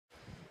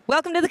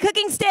Welcome to the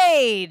cooking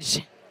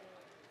stage.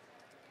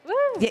 Woo.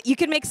 Yeah, you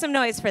can make some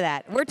noise for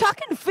that. We're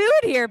talking food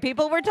here,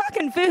 people. We're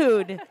talking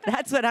food.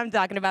 That's what I'm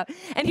talking about.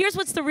 And here's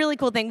what's the really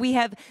cool thing. We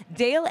have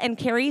Dale and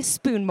Carrie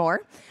Spoonmore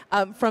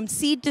from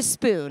Seed to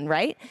Spoon,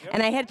 right? Yep.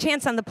 And I had a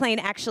chance on the plane,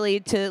 actually,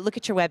 to look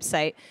at your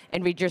website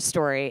and read your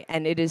story,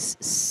 and it is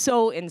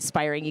so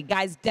inspiring. You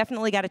guys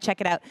definitely got to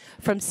check it out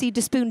from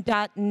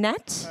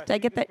seedtospoon.net. Did I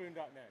get that?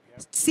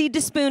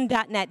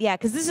 Seedtospoon.net, yeah,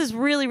 because this is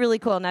really, really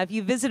cool. Now, if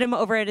you visit him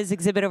over at his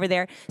exhibit over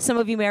there, some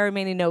of you may or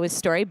may not know his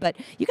story, but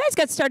you guys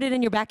got started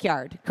in your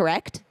backyard,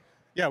 correct?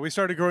 Yeah, we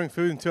started growing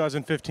food in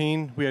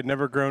 2015. We had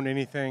never grown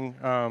anything,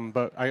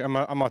 but I'm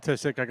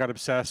autistic. I got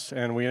obsessed,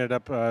 and we ended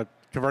up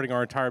converting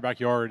our entire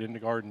backyard into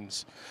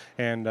gardens,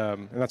 and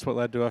that's what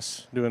led to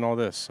us doing all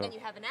this. So. And you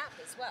have an app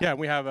as well. Yeah,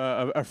 we have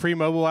a free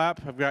mobile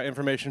app. I've got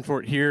information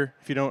for it here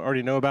if you don't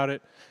already know about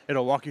it.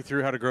 It'll walk you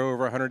through how to grow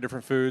over 100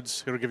 different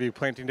foods. It'll give you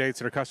planting dates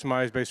that are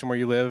customized based on where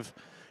you live,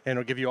 and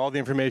it'll give you all the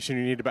information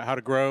you need about how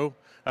to grow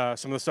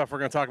some of the stuff we're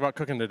going to talk about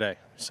cooking today.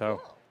 So.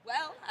 Cool.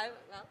 Well,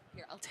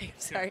 here, I'll take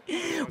it. Sorry.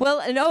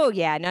 Well, no,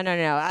 yeah, no.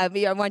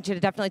 I want you to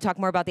definitely talk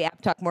more about the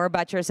app, talk more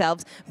about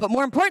yourselves, but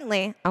more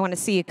importantly, I want to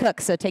see you cook,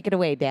 so take it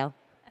away, Dale.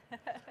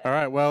 All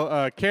right.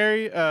 Well,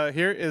 Carrie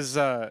here is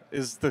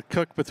the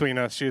cook between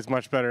us. She is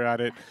much better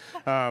at it.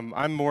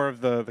 I'm more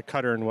of the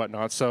cutter and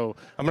whatnot. So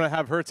I'm going to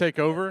have her take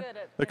over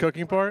the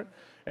cooking part,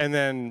 and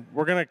then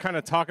we're going to kind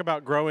of talk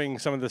about growing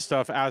some of this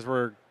stuff as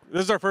we're.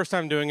 This is our first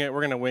time doing it.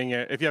 We're going to wing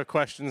it. If you have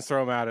questions,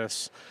 throw them at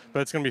us. But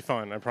it's going to be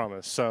fun, I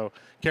promise. So,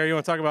 Carrie, you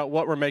want to talk about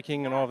what we're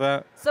making and all of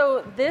that?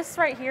 So this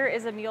right here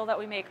is a meal that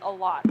we make a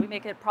lot. We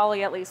make it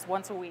probably at least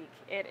once a week.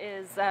 It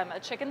is a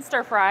chicken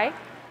stir fry.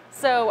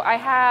 So I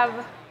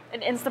have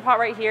an Instapot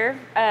right here,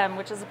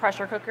 which is a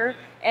pressure cooker.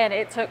 And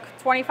it took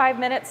 25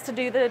 minutes to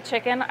do the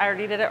chicken. I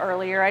already did it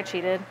earlier. I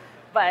cheated.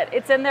 But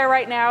it's in there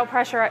right now,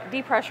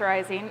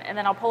 depressurizing. And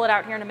then I'll pull it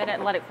out here in a minute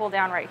and let it cool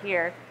down right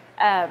here.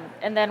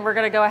 And then we're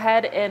going to go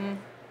ahead and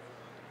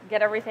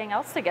get everything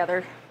else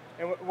together.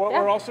 And what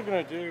we're also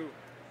going to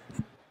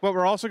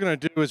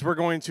do is we're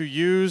going to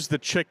use the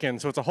chicken.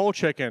 So it's a whole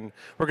chicken.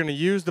 We're going to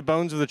use the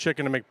bones of the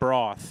chicken to make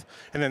broth.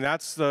 And then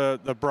that's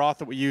the broth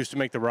that we use to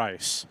make the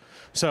rice.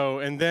 So,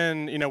 and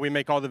then, we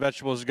make all the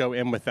vegetables go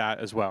in with that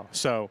as well.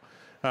 So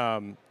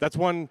that's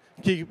one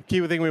key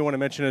thing we want to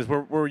mention is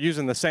we're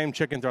using the same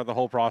chicken throughout the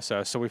whole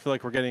process. So we feel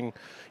like we're getting,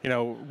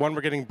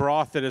 we're getting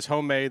broth that is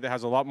homemade that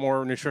has a lot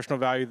more nutritional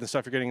value than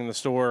stuff you're getting in the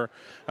store.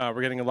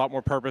 We're getting a lot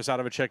more purpose out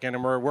of a chicken,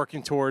 and we're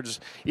working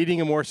towards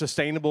eating a more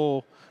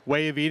sustainable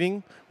way of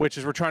eating, which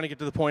is we're trying to get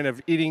to the point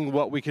of eating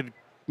what we could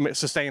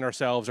sustain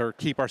ourselves or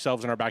keep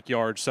ourselves in our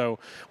backyard. So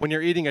when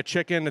you're eating a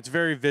chicken, it's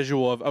very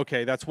visual of,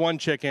 okay, that's one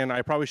chicken.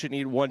 I probably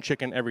shouldn't eat one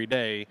chicken every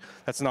day.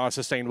 That's not a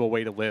sustainable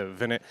way to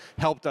live. And it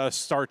helped us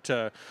start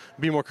to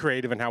be more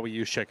creative in how we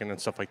use chicken and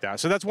stuff like that.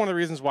 So that's one of the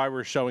reasons why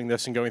we're showing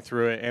this and going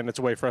through it. And it's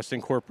a way for us to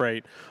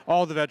incorporate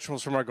all the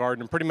vegetables from our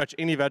garden, pretty much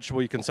any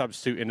vegetable you can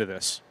substitute into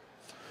this.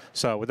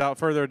 So without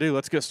further ado,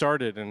 let's get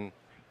started and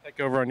take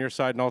over on your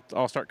side, and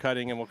I'll start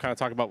cutting, and we'll kind of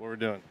talk about what we're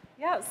doing.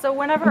 Yeah, so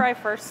whenever I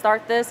first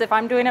start this, if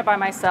I'm doing it by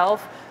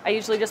myself, I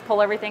usually just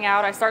pull everything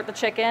out. I start the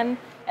chicken,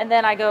 and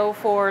then I go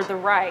for the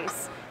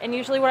rice. And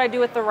usually what I do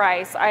with the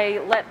rice, I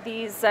let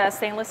these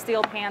stainless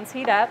steel pans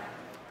heat up,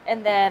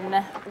 and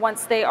then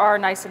once they are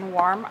nice and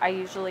warm, I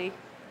usually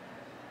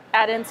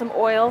add in some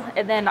oil,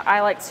 and then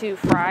I like to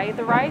fry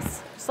the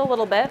rice just a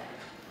little bit,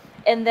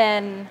 and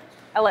then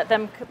I let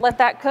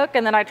that cook,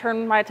 and then I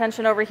turn my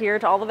attention over here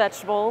to all the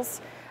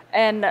vegetables.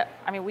 And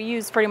I mean, we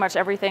use pretty much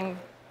everything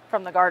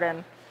from the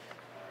garden.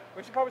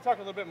 We should probably talk a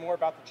little bit more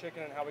about the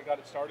chicken and how we got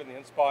it started in the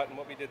Instapot and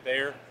what we did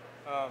there.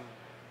 I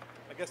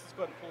guess let's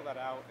go ahead and pull that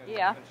out and show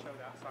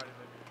that side of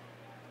it.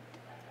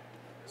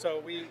 So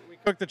we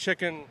cooked the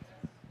chicken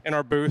in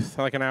our booth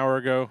like an hour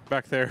ago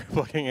back there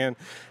plugging in,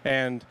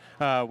 and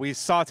we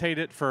sauteed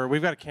it for,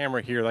 we've got a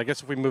camera here. I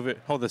guess if we move it,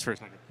 hold this for a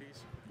second,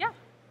 please. Yeah.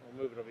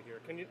 We'll move it over here.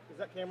 Is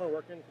that camera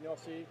working? Can y'all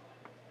see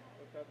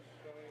what that's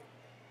showing?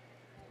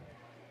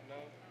 No?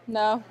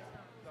 No.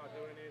 Not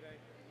doing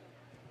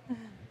anything?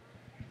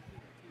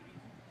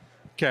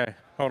 Okay,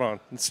 hold on.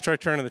 Let's try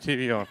turning the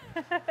TV on.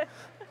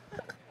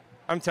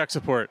 I'm tech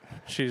support.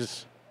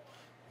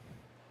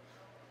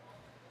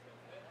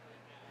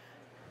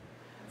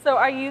 So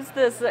I used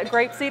this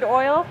grapeseed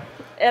oil,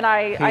 and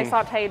I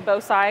sauteed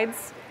both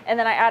sides, and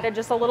then I added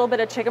just a little bit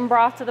of chicken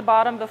broth to the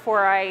bottom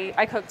before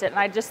I cooked it. And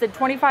I just did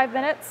 25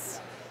 minutes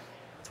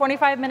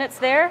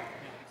there,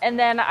 and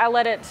then I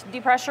let it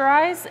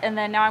depressurize, and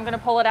then now I'm going to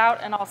pull it out,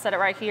 and I'll set it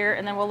right here,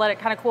 and then we'll let it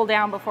kind of cool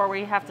down before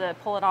we have to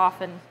pull it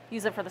off and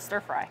use it for the stir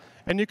fry.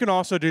 And you can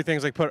also do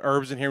things like put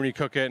herbs in here when you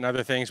cook it and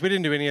other things. We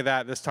didn't do any of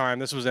that this time.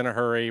 This was in a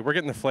hurry. We're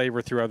getting the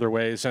flavor through other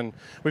ways, and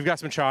we've got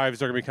some chives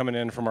that are going to be coming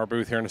in from our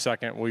booth here in a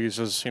second. We'll use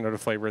those, to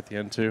flavor at the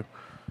end too.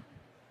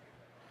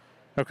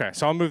 Okay,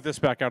 so I'll move this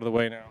back out of the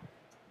way now.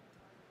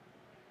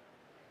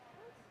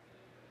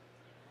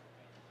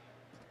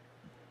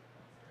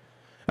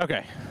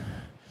 Okay.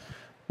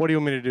 What do you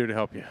want me to do to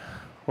help you?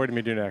 What do you want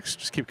me to do next?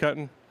 Just keep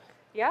cutting?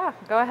 Yeah,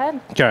 go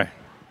ahead. Okay.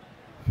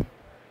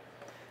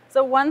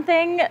 So one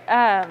thing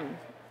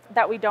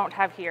that we don't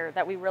have here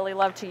that we really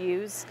love to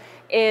use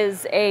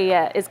is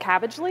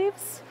cabbage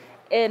leaves,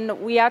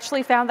 and we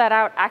actually found that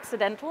out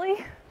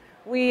accidentally.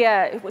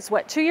 It was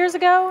what, 2 years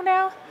ago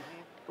now?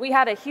 We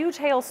had a huge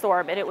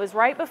hailstorm, and it was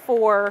right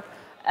before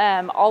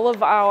all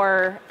of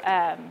our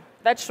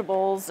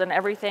vegetables and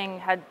everything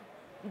had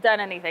done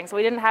anything. So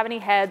we didn't have any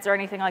heads or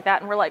anything like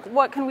that, and we're like,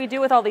 what can we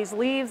do with all these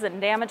leaves and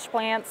damaged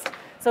plants?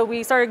 So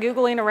we started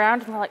Googling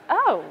around, and we're like,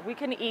 oh, we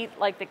can eat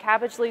like the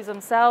cabbage leaves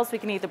themselves, we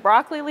can eat the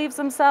broccoli leaves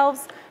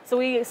themselves. So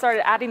we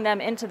started adding them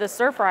into the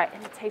stir fry,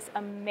 and it tastes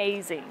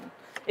amazing.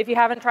 If you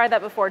haven't tried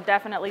that before,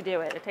 definitely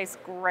do it. It tastes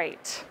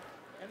great.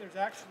 And there's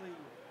actually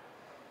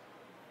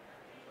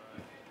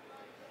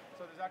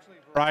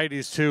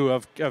varieties too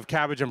of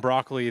cabbage and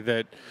broccoli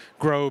that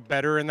grow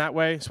better in that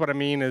way. So what I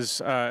mean is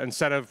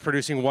instead of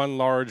producing one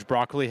large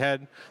broccoli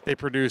head, they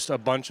produce a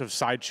bunch of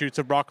side shoots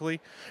of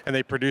broccoli, and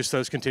they produce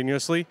those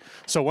continuously.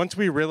 So once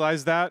we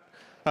realized that,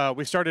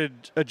 we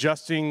started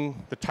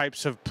adjusting the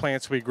types of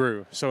plants we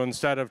grew. So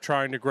instead of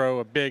trying to grow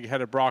a big head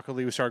of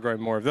broccoli, we started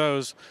growing more of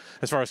those.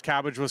 As far as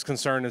cabbage was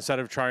concerned, instead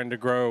of trying to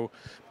grow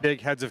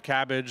big heads of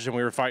cabbage and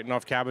we were fighting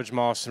off cabbage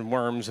moss and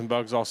worms and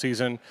bugs all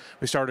season,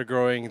 we started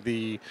growing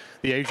the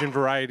Asian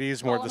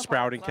varieties, more of the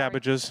sprouting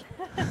cabbages.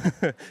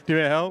 Do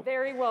it help?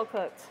 Very well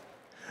cooked.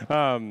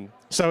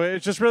 So it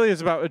just really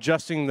is about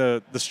adjusting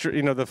the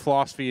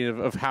philosophy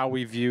of how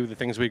we view the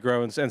things we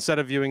grow, and instead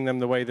of viewing them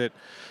the way that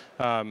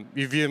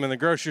you view them in the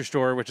grocery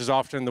store, which is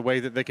often the way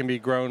that they can be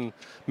grown,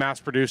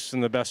 mass-produced in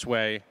the best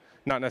way,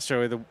 not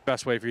necessarily the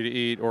best way for you to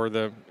eat or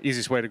the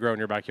easiest way to grow in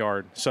your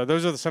backyard. So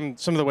those are some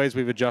of the ways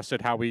we've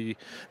adjusted how we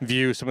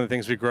view some of the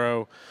things we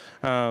grow.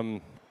 Yeah.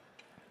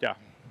 Yeah,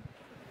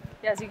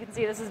 as you can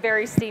see, this is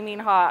very steaming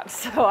hot,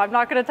 so I'm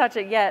not going to touch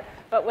it yet.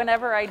 But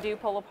whenever I do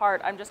pull apart,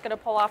 I'm just going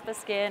to pull off the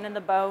skin and the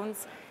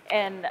bones,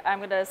 and I'm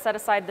going to set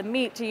aside the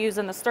meat to use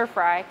in the stir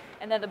fry,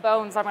 and then the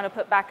bones I'm going to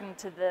put back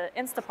into the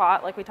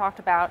Instapot, like we talked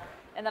about,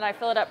 and then I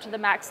fill it up to the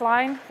max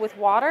line with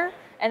water,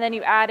 and then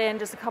you add in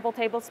just a couple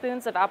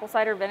tablespoons of apple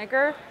cider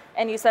vinegar,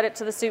 and you set it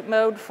to the soup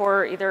mode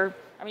for either,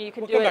 I mean, you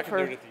can do it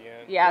for,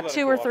 yeah,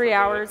 2 or 3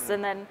 hours,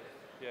 and then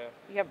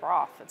you have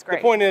broth. It's great.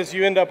 The point is,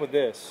 you end up with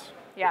this,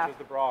 which is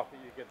the broth that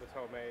you get that's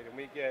homemade, and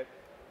we get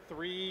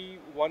 3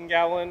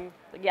 1-gallon.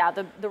 Yeah,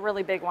 the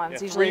really big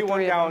ones. Usually 3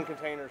 1-gallon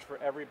containers for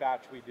every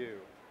batch we do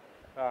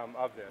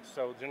of this.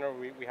 So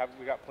generally we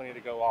got plenty to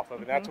go off of,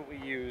 and that's what we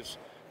use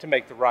to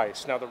make the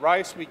rice. Now the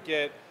rice we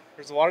get,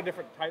 there's a lot of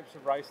different types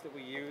of rice that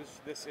we use.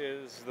 This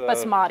is the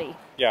basmati.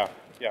 Yeah.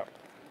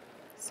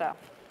 So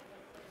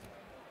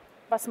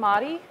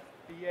basmati. BASMATI.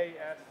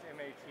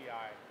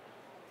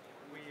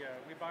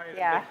 We buy it in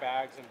big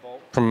bags in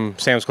bulk From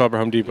Sam's Club or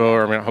Home Depot,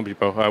 or not Home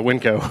Depot,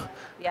 Winco.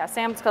 Yeah,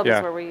 Sam's Club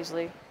is where we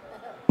usually.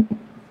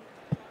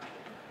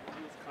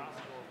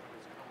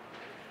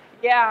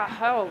 Yeah,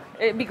 oh,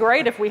 it'd be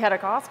great if we had a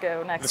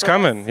Costco next. It's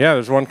coming. Yeah,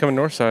 there's one coming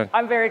north side.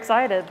 I'm very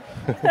excited.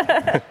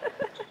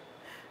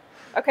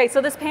 Okay,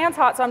 so this pan's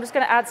hot, so I'm just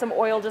going to add some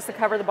oil just to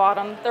cover the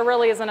bottom. There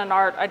really isn't an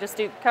art. I just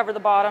do cover the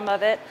bottom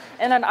of it.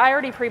 And then I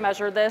already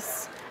pre-measured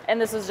this,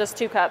 and this is just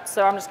 2 cups,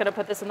 so I'm just going to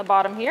put this in the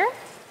bottom here.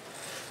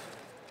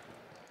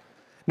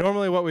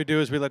 Normally what we do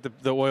is we let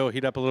the oil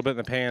heat up a little bit in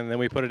the pan, and then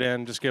we put it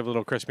in, just give a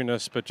little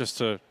crispiness, but just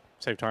to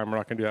save time, we're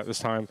not going to do that this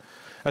time.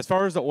 As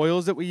far as the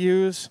oils that we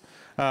use,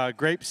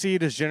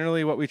 grapeseed is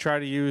generally what we try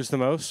to use the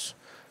most.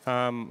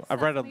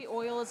 I've read the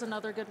oil is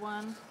another good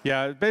one.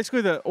 Yeah,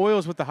 basically the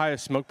oils with the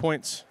highest smoke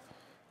points.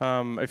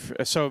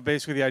 So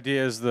basically the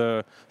idea is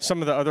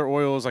some of the other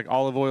oils, like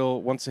olive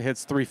oil, once it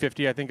hits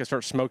 350, I think it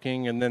starts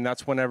smoking, and then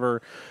that's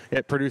whenever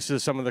it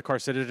produces some of the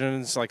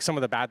carcinogens, like some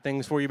of the bad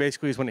things for you,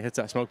 basically, is when it hits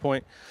that smoke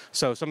point.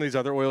 So some of these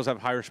other oils have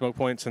higher smoke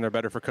points, and they're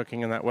better for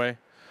cooking in that way.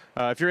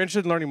 If you're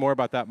interested in learning more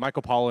about that,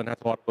 Michael Pollan has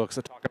a lot of books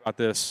that talk about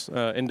this.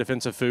 In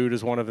Defense of Food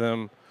is one of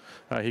them.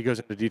 He goes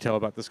into detail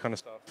about this kind of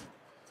stuff.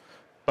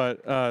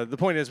 But the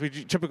point is, we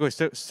typically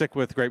stick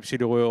with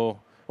grapeseed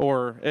oil,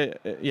 or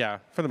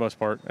for the most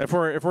part. If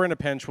we're in a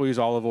pinch, we'll use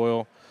olive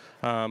oil.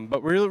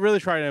 But we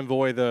really try to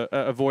avoid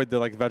the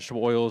like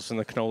vegetable oils and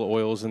the canola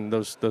oils and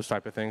those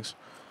type of things.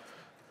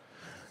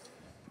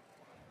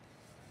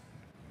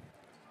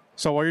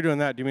 So while you're doing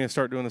that, do you mean to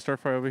start doing the stir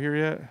fry over here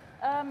yet?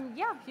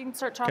 Yeah, you can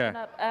start chopping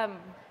up.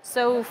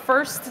 So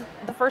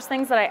the first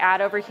things that I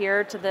add over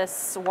here to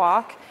this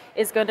wok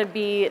is going to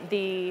be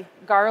the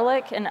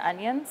garlic and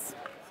onions.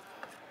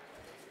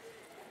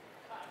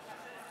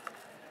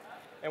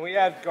 And we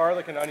add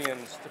garlic and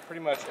onions to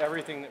pretty much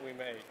everything that we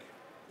make.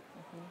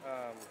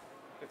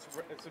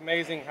 It's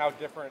amazing how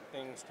different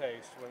things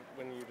taste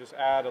when you just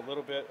add a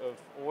little bit of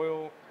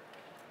oil,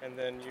 and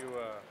then you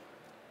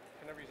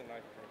can never use a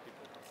knife in front of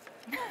people.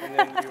 And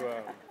then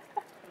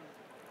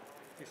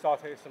you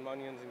saute some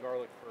onions and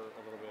garlic for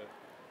a little bit.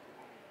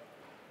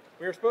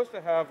 We were supposed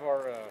to have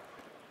our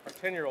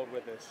 10-year-old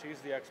with us. She's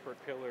the expert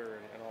peeler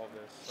and all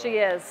this. So. She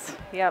is.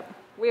 Yep.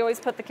 We always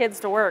put the kids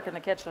to work in the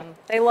kitchen.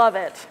 They love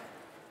it.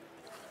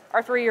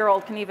 Our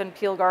 3-year-old can even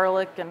peel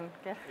garlic and.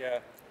 Yeah.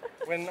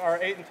 When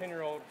our 8 and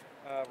 10-year-old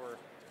were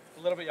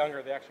a little bit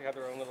younger, they actually had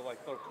their own little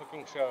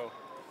cooking show.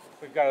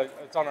 We've got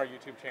it's on our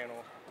YouTube channel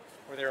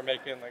where they were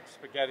making like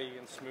spaghetti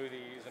and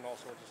smoothies and all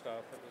sorts of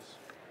stuff.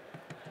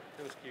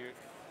 It was cute.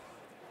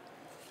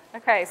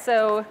 Okay,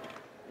 so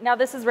now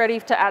this is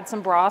ready to add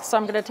some broth. So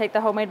I'm going to take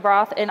the homemade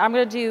broth, and I'm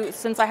going to do,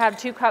 since I have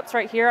 2 cups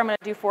right here, I'm going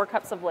to do 4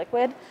 cups of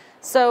liquid.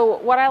 So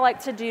what I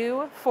like to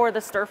do for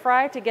the stir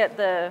fry to get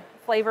the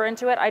flavor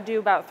into it, I do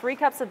about 3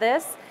 cups of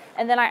this,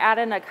 and then I add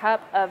in a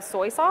cup of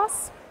soy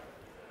sauce.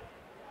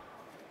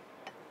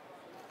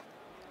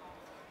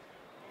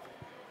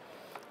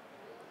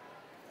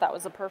 That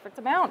was a perfect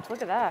amount.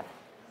 Look at that.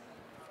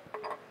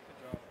 Good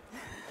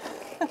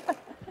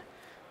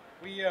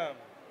job.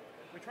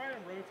 We try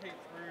and rotate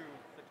through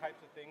the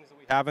types of things that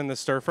we have in the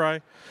stir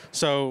fry.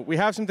 So we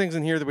have some things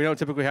in here that we don't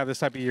typically have this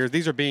type of year.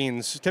 These are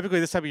beans. Typically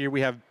this type of year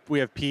we have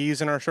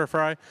peas in our stir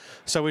fry.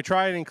 So we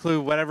try and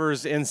include whatever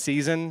is in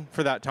season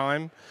for that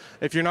time.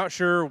 If you're not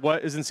sure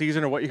what is in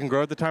season or what you can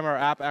grow at the time, our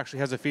app actually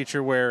has a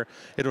feature where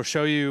it'll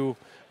show you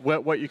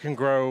what you can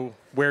grow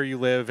where you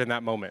live in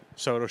that moment.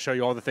 So it'll show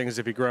you all the things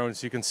that you've grown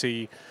so you can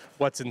see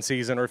what's in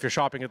season, or if you're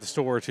shopping at the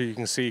store too, you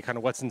can see kind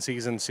of what's in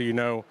season so you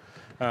know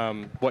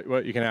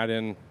what you can add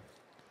in.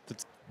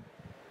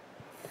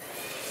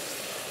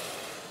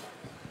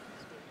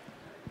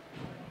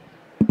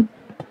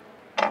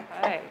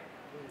 Okay.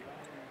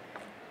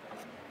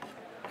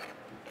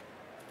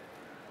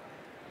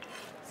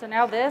 So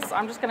now this,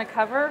 I'm just going to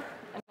cover,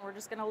 and we're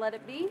just going to let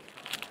it be.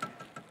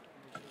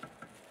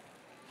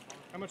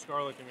 How much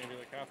garlic in maybe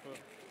like half a?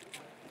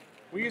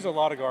 We use a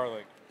lot of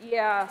garlic.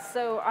 Yeah,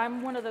 so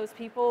I'm one of those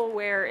people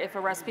where if a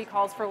recipe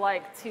calls for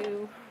like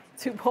two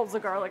bowls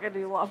of garlic, I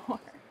do a lot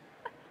more.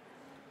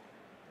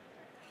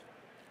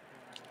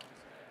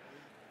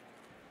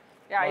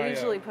 Yeah, I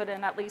usually put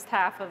in at least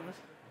half of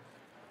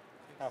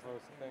the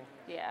thing.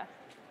 Yeah.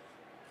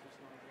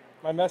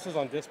 My mess is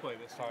on display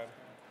this time.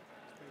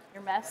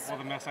 Your mess? Well,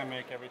 the mess I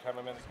make every time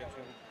I'm in the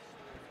kitchen.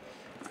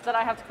 That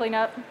I have to clean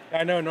up?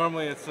 I know,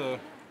 normally it's a...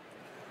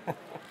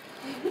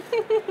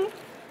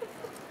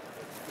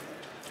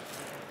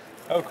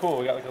 Oh, cool,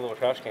 we got like a little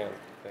trash can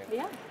thing.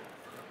 Yeah.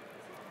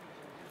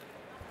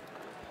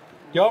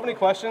 Do y'all have any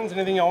questions?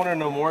 Anything y'all want to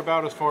know more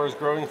about as far as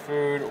growing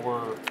food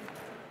or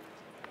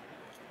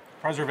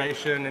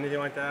preservation, anything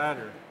like that?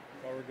 Or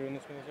while we're doing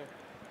this kind of stuff?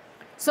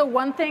 So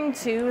one thing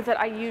too that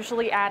I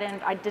usually add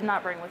in, I did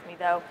not bring with me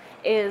though,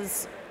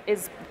 is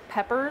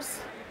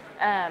peppers.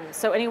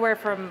 So anywhere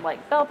from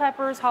like bell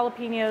peppers,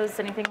 jalapenos,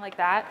 anything like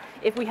that.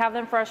 If we have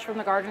them fresh from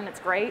the garden,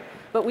 it's great.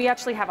 But we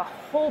actually have a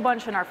whole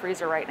bunch in our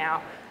freezer right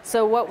now.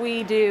 So what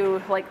we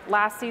do, like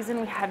last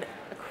season, we had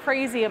a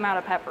crazy amount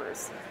of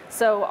peppers.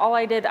 So all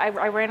I did, I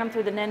ran them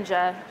through the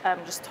Ninja,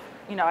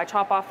 I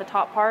chop off the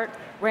top part,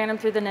 ran them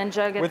through the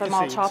Ninja, get them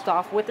all chopped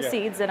off with the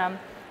seeds in them,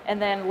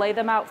 and then lay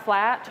them out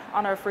flat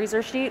on our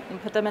freezer sheet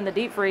and put them in the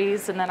deep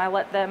freeze, and then I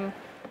let them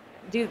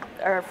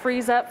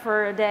freeze up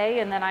for a day,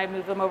 and then I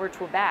move them over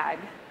to a bag.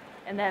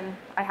 And then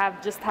I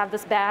just have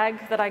this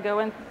bag that I go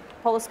and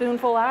pull a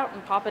spoonful out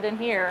and pop it in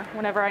here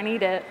whenever I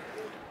need it.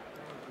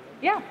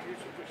 Yeah.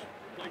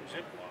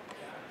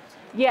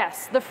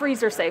 Yes, the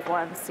freezer safe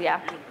ones,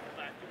 yeah.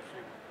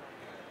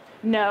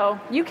 No,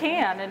 you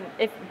can,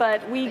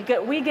 but we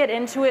get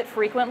into it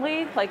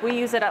frequently. Like we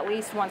use it at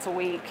least once a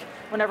week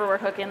whenever we're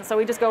cooking. So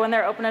we just go in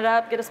there, open it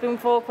up, get a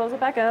spoonful, close it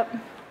back up.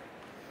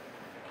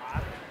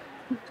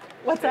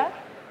 What's that?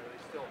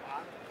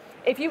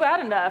 If you add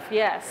enough,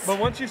 yes. But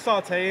once you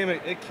saute them,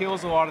 it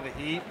kills a lot of the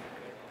heat.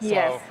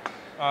 Yes.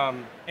 So,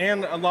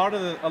 and a lot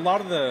of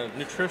the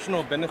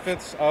nutritional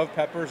benefits of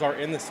peppers are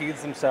in the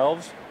seeds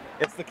themselves.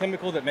 It's the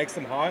chemical that makes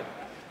them hot.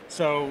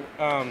 So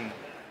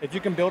if you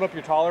can build up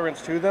your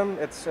tolerance to them,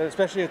 it's a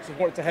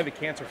heavy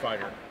cancer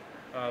fighter.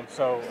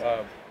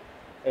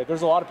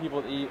 There's a lot of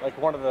people that eat, like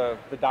one of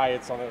the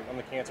diets on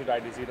the cancer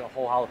diet is eat a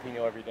whole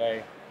jalapeno every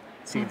day,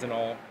 seeds and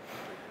all.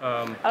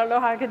 I don't know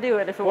how I could do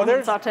it if it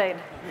wasn't sauteed.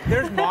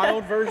 There's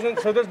mild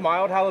versions, so there's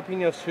mild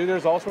jalapenos too.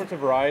 There's all sorts of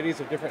varieties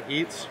of different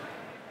heats.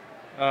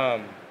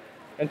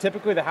 And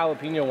typically the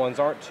jalapeno ones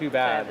aren't too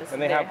bad. Yeah,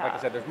 and they have, like I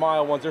said, there's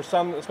mild ones. There's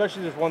some,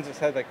 especially there's ones that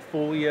said like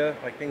folia,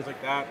 like things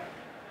like that,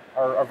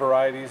 are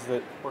varieties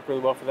that work really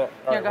well for that.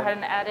 Go ahead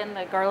and add in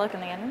the garlic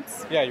and the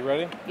onions. Yeah, you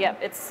ready? Yep,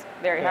 it's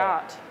very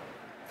hot.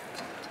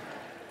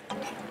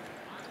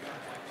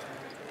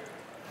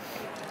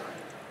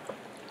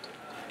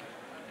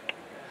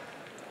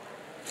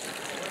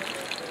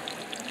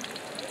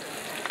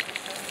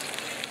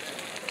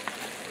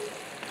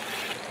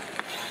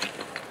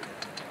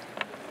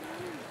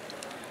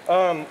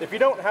 If you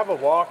don't have a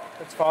wok,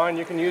 it's fine.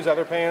 You can use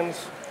other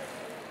pans.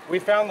 We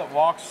found that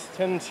woks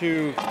tend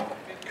to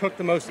cook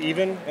the most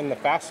even and the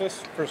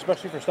fastest,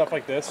 especially for stuff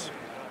like this.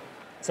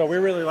 So we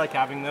really like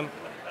having them.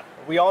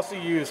 We also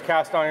use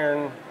cast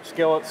iron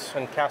skillets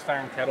and cast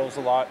iron kettles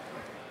a lot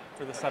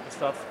for this type of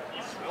stuff.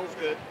 It smells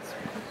good.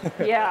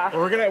 Yeah.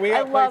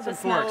 I love the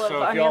smell of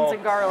onions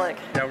and garlic.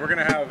 Yeah, we're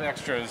gonna have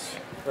extras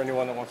for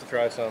anyone that wants to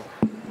try some.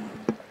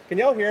 Can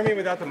y'all hear me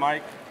without the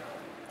mic?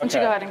 You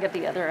should go ahead and get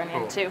the other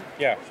onion too.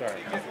 Yeah, sorry.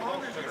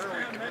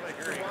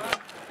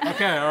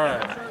 Okay, all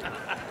right.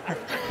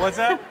 What's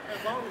that?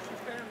 As long as you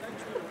stand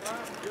next to the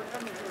line, you're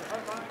coming to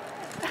her line.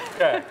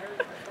 Okay.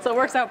 So it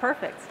works out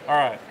perfect. All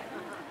right.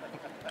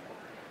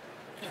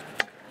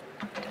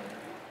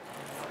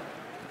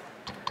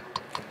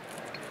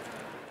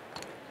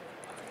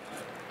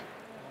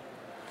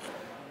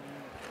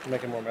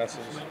 Making more messes.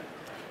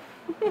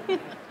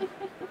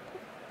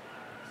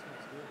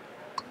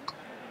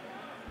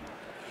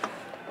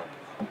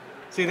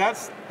 See,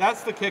 that's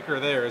the kicker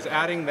there, is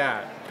adding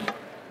that.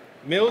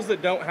 Meals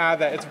that don't have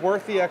that, it's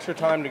worth the extra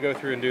time to go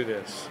through and do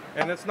this.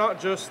 And it's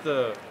not just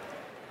the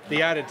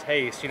added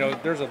taste. You know,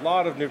 there's a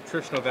lot of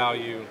nutritional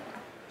value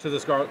to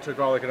this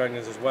garlic and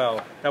onions as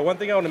well. Now, one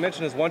thing I want to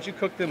mention is once you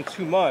cook them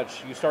too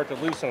much, you start to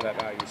lose some of that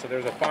value. So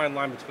there's a fine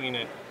line between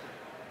it,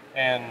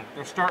 and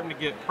they're starting to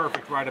get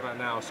perfect right about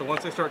now. So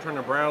once they start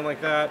turning brown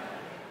like that,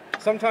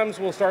 sometimes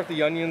we'll start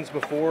the onions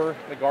before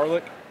the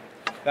garlic.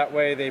 That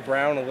way they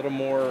brown a little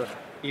more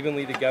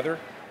evenly together,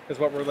 because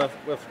what we're left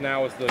with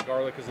now is the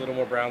garlic is a little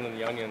more brown than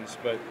the onions.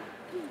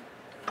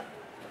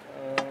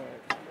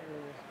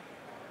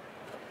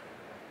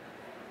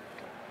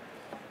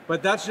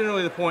 But that's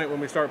generally the point when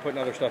we start putting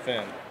other stuff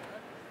in.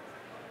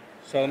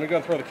 So let me go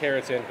and throw the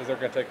carrots in, because they're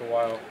going to take a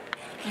while.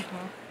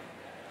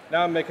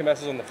 Now I'm making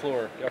messes on the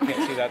floor. Y'all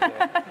can't see that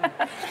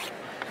though.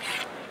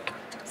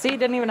 See, you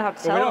didn't even have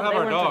to tell But we don't them. have They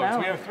our wouldn't dogs. know.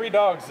 We have 3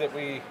 dogs that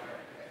we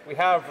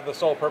have for the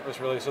sole purpose,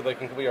 really, so they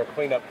can be our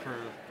cleanup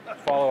crew,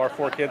 follow our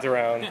 4 kids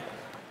around.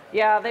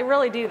 Yeah, they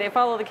really do. They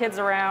follow the kids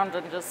around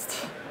and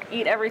just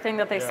eat everything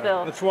that they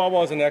spill. The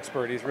Chihuahua is an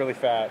expert. He's really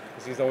fat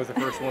because he's always the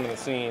first one in the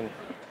scene.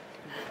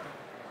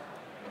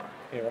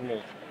 Here,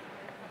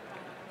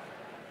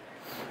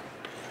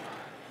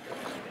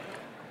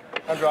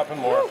 I'm dropping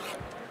more.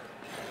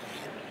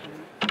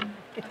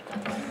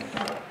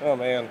 Oh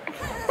man.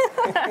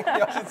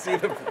 Y'all should see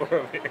the floor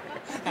over here.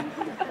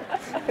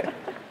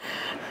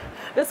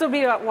 This would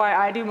be why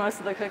I do most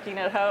of the cooking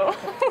at home.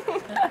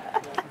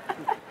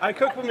 I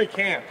cook when we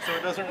can't, so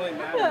it doesn't really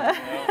matter, you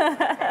know,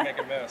 if I make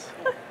a mess.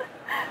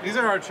 These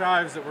are our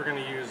chives that we're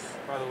going to use,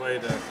 by the way,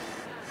 to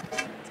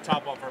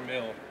top off our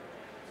meal.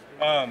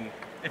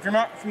 If you're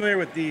not familiar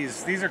with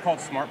these are called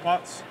Smart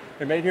Pots.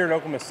 They're made here in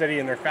Oklahoma City,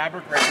 and they're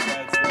fabric raised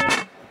beds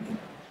that make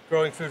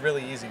growing food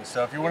really easy.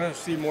 So if you want to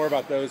see more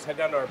about those, head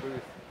down to our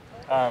booth.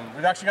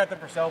 We've actually got them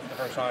for sale for the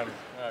first time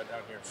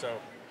down here. So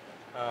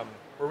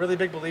we're really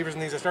big believers in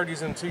these. I started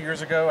using them 2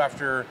 years ago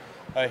after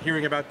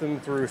hearing about them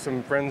through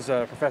some friends,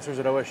 professors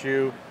at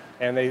OSU,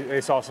 and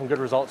they saw some good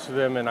results to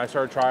them, and I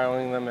started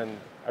trialing them, and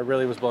I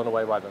really was blown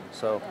away by them.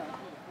 So,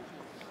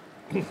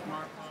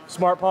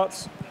 Smart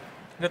Pots.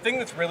 The thing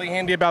that's really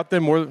handy about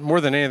them, more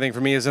than anything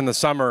for me, is in the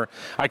summer,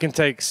 I can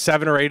take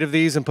 7 or 8 of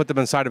these and put them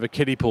inside of a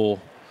kiddie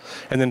pool,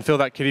 and then fill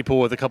that kiddie pool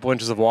with a couple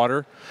inches of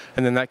water,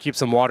 and then that keeps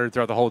them watered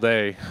throughout the whole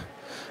day.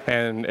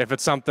 And if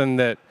it's something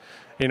that,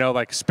 you know,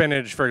 like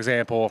spinach, for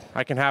example,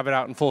 I can have it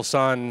out in full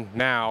sun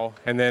now,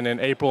 and then in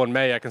April and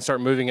May, I can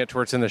start moving it to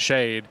where it's in the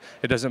shade.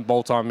 It doesn't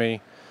bolt on me.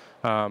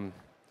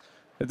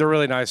 They're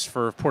really nice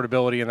for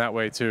portability in that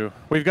way, too.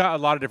 We've got a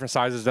lot of different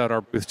sizes at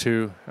our booth,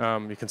 too.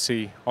 You can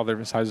see all the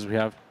different sizes we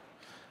have.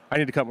 I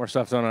need to cut more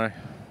stuff, don't I?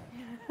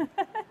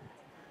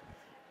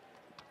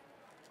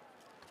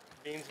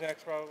 Beans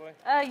next, probably?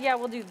 Yeah,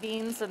 we'll do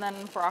beans and then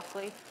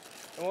broccoli.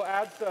 And we'll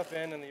add stuff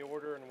in the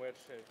order in which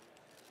it...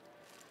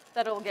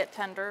 That it'll get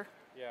tender.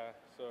 Yeah,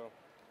 so...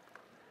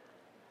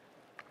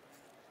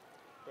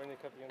 Do I need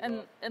to cut the ends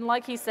off? And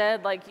like he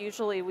said, like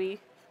usually we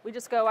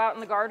just go out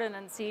in the garden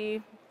and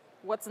see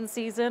what's in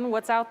season,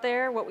 what's out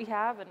there, what we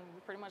have, and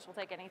we pretty much will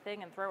take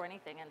anything and throw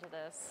anything into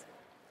this.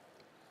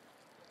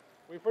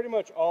 We pretty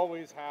much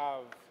always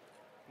have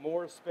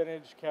more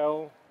spinach,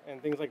 kale,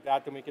 and things like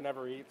that than we can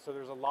ever eat. So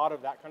there's a lot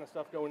of that kind of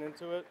stuff going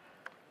into it.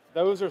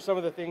 Those are some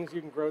of the things you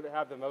can grow that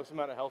have the most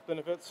amount of health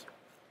benefits,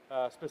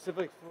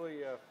 specifically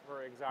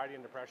for anxiety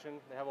and depression.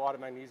 They have a lot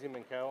of magnesium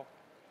and kale.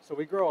 So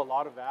we grow a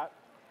lot of that,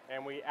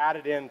 and we add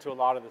it into a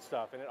lot of the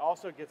stuff. And it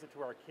also gets it to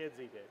where our kids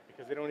eat it,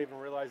 because they don't even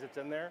realize it's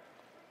in there.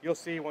 You'll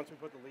see once we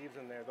put the leaves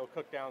in there, they'll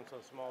cook down so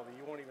small that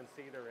you won't even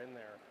see they're in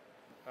there.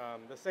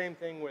 The same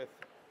thing with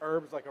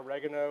herbs like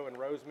oregano and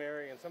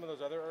rosemary and some of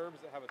those other herbs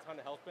that have a ton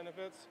of health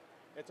benefits.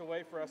 It's a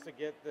way for us to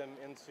get them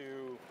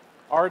into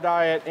our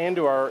diet and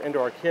into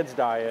our kids'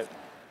 diet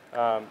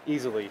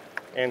easily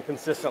and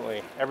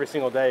consistently. Every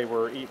single day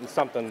we're eating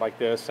something like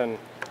this. And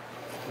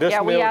this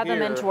yeah, we meal add here,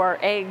 them into our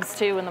eggs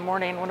too in the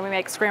morning when we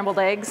make scrambled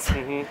eggs.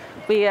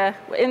 We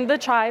in the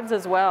chives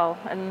as well,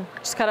 and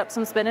just cut up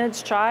some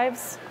spinach,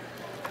 chives.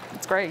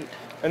 It's great.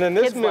 And then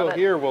this Kids meal love it.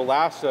 here will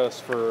last us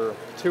for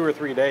 2 or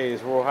 3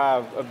 days. We'll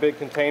have a big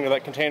container.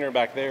 That container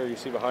back there you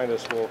see behind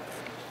us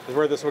is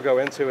where this will go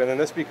into. And then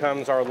this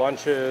becomes our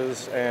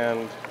lunches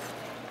and,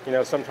 you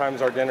know,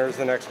 sometimes our dinners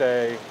the next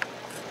day.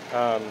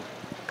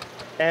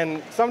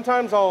 And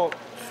sometimes I'll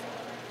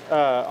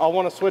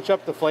want to switch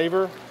up the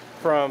flavor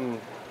from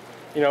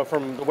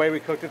the way we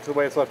cooked it to the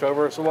way it's left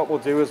over. So what we'll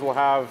do is we'll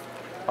have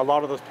a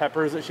lot of those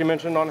peppers that she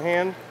mentioned on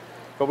hand,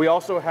 but we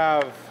also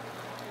have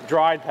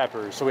dried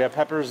peppers. So we have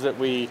peppers that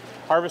we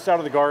harvest out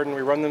of the garden,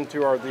 we run them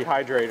through our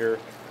dehydrator,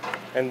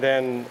 and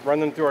then run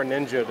them through our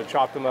Ninja to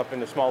chop them up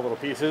into small little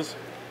pieces.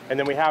 And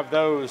then we have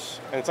those,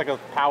 and it's like a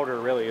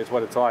powder really is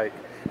what it's like.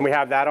 And we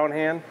have that on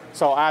hand.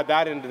 So I'll add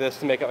that into this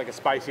to make it like a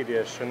spicy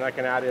dish, and I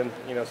can add in,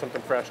 you know,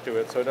 something fresh to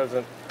it so it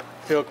doesn't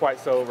feel quite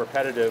so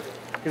repetitive.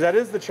 Because that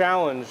is the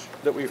challenge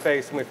that we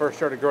faced when we first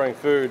started growing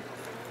food.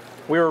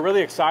 We were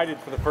really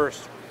excited for the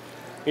first,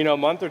 you know,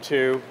 month or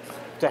two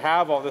to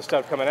have all this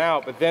stuff coming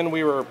out, but then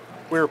we were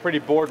pretty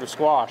bored with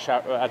squash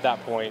at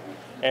that point.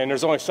 And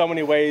there's only so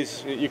many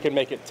ways you can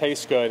make it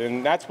taste good.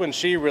 And that's when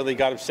she really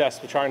got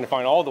obsessed with trying to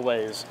find all the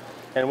ways.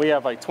 And we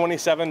have like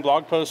 27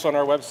 blog posts on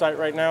our website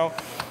right now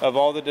of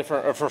all the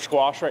different, for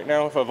squash right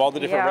now, of all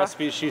the different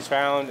recipes she's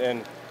found.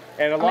 And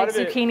a lot of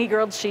it, zucchini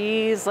grilled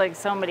cheese, like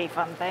so many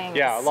fun things.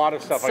 Yeah, a lot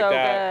of stuff like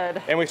that.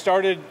 Good. And we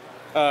started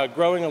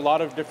growing a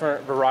lot of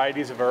different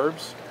varieties of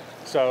herbs.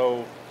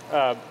 So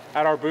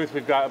at our booth,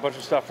 we've got a bunch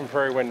of stuff from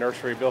Prairie Wind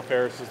Nursery. Bill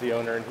Ferris is the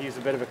owner, and he's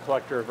a bit of a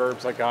collector of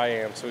herbs like I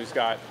am. So he's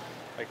got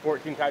like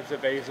 14 types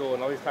of basil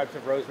and all these types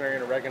of rosemary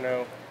and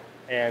oregano.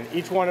 And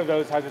each one of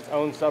those has its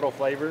own subtle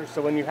flavors.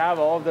 So when you have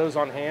all of those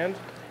on hand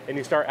and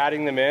you start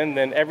adding them in,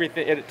 then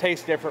everything, it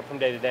tastes different from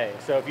day to day.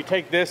 So if you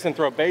take this and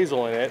throw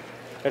basil in it,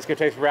 it's gonna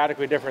taste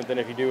radically different than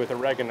if you do with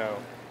oregano,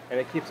 and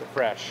it keeps it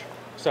fresh.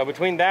 So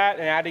between that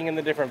and adding in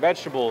the different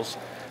vegetables,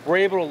 we're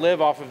able to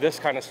live off of this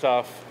kind of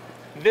stuff.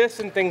 This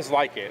and things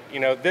like it,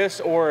 you know,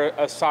 this or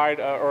a side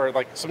or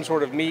like some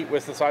sort of meat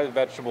with the side of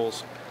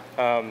vegetables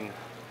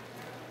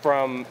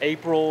from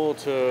April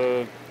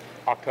to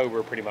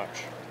October pretty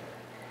much.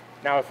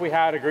 Now, if we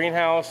had a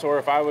greenhouse or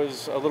if I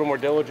was a little more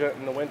diligent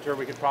in the winter,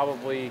 we could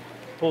probably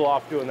pull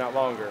off doing that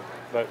longer.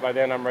 But by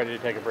then I'm ready to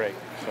take a break.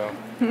 So,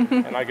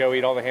 and I go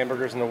eat all the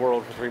hamburgers in the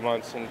world for 3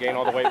 months and gain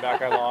all the weight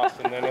back I lost,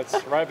 and then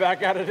it's right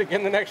back at it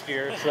again the next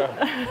year. So,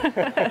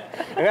 and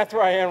that's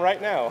where I am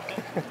right now.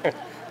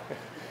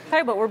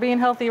 Hey, but we're being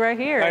healthy right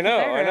here. I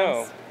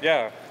know,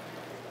 yeah.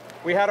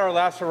 We had our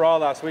last hurrah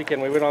last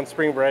weekend. We went on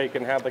spring break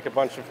and had like a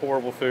bunch of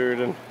horrible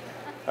food and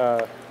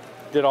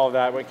did all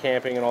that, went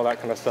camping and all that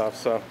kind of stuff,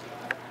 so.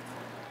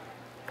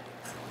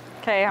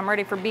 Okay, I'm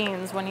ready for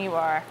beans when you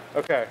are.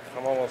 Okay,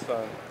 I'm almost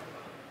done.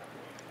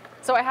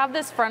 So I have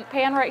this front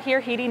pan right here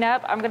heating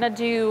up. I'm gonna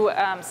do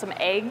some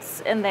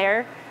eggs in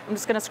there. I'm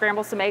just gonna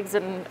scramble some eggs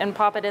and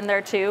pop it in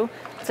there too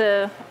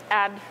to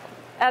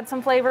add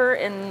some flavor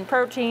and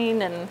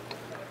protein and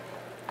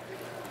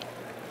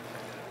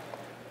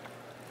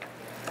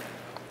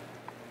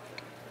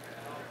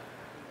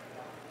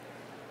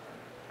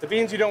the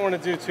beans you don't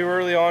want to do too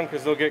early on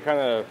because they'll get kind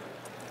of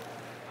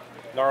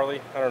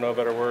gnarly. I don't know a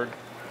better word.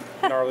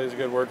 Gnarly is a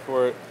good word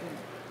for it.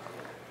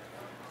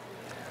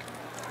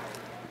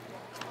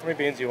 How many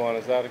beans do you want?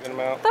 Is that a good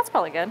amount? That's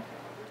probably good.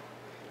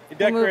 You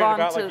decorate it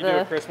about like you do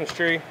a Christmas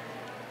tree.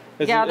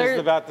 Yeah,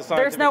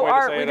 there's no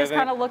art. We just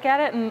kind of look at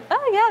it and,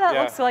 oh yeah,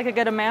 that looks like a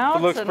good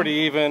amount. It looks pretty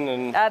even.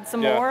 And add some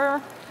more,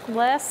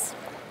 less.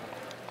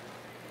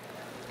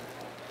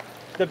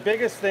 The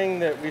biggest thing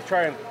that we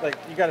try and, like,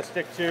 you got to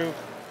stick to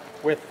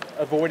with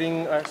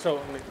avoiding,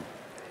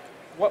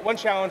 one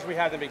challenge we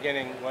had in the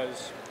beginning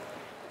was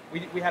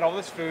we had all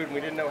this food and we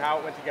didn't know how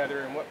it went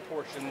together and what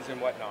portions and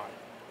whatnot.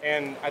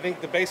 And I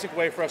think the basic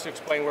way for us to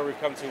explain where we've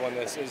come to on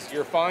this is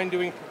you're fine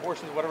doing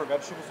proportions of whatever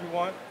vegetables you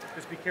want.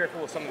 Just be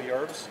careful with some of the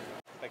herbs,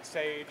 like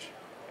sage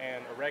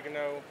and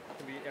oregano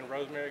and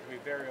rosemary can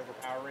be very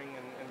overpowering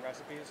in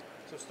recipes.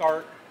 So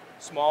start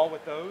small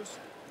with those.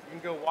 You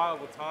can go wild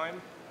with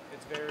time.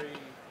 It's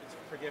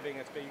forgiving.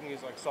 You can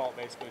use like salt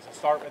basically. So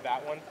start with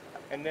that one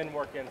and then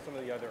work in some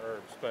of the other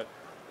herbs. But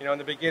you know, in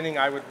the beginning,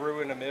 I would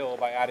ruin a meal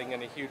by adding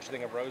in a huge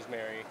thing of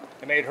rosemary.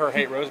 It made her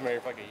hate rosemary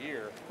for like a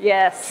year.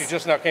 Yes. She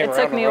just now came around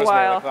to rosemary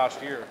like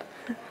last year.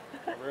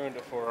 I ruined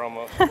it for her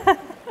almost. But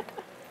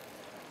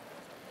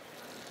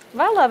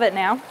I love it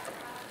now.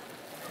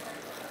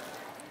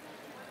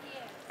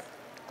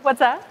 What's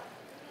that?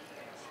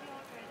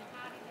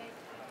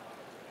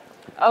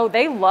 Oh,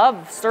 they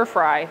love stir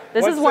fry.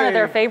 This is one of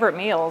their favorite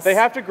meals. They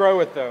have to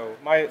grow it though.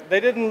 They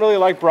didn't really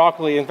like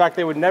broccoli. In fact,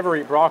 they would never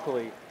eat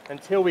broccoli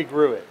until we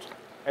grew it.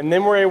 And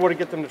then we're able to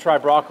get them to try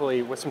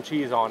broccoli with some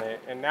cheese on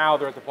it. And now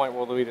they're at the point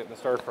where they'll eat it in the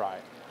stir fry.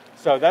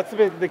 So that's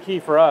the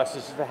key for us,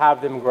 is to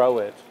have them grow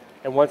it.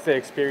 And once they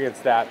experience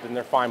that, then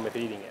they're fine with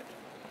eating it.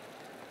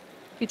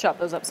 You chop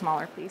those up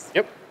smaller, please.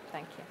 Yep.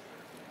 Thank you.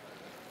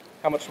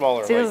 How much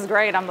smaller? See, this is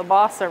great. I'm the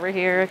boss over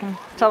here. I can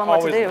tell them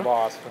what to do. Always the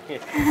boss.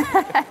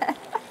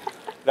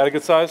 Is that a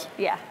good size?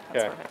 Yeah,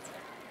 that's perfect.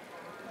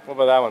 What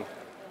about that one?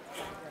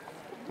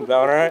 Is that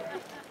one all right?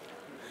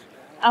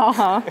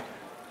 Uh-huh.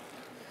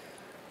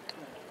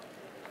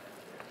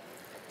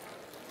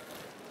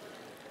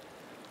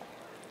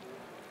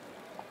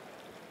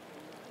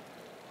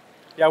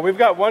 Yeah, we've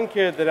got one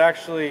kid that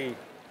actually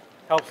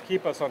helps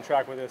keep us on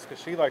track with this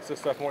because she likes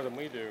this stuff more than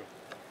we do.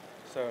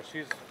 So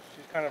she's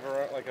kind of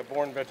like a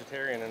born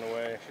vegetarian in a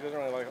way. She doesn't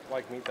really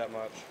like meat that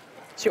much.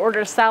 She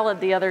ordered a salad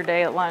the other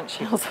day at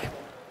lunch. I was like,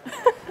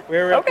 we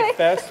were at the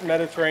best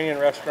Mediterranean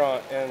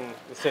restaurant in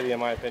the city, in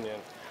my opinion.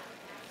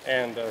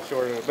 and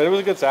shortened it. But it was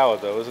a good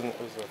salad, though. It was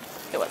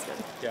good.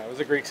 Yeah, it was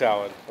a Greek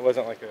salad. It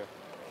wasn't like a...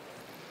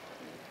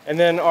 And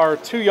then our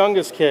two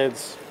youngest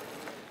kids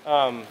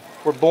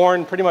were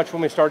born pretty much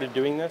when we started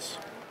doing this.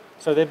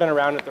 So they've been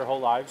around it their whole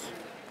lives.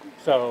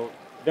 So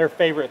their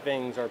favorite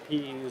things are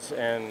peas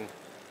and...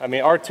 I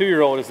mean, our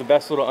 2-year-old is the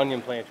best little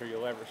onion planter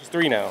you'll ever... She's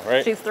 3 now,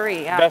 right? She's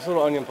 3, yeah. Best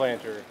little onion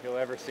planter you'll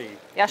ever see.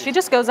 Yeah, she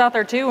just goes out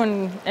there, too,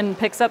 and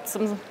picks up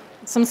some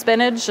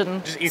spinach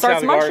and just eats starts out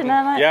of the munching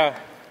garden. on it. Yeah.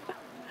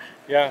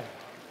 Yeah.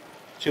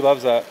 She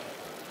loves that.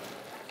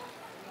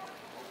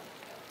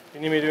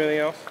 You need me to do anything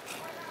else?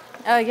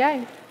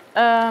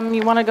 Yeah.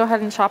 You want to go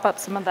ahead and chop up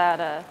some of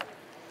that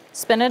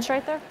spinach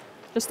right there?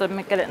 Just to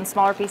get it in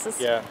smaller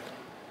pieces? Yeah.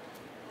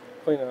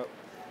 Clean up.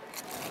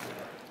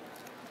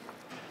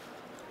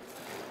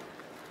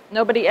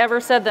 Nobody ever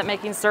said that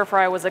making stir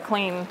fry was a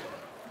clean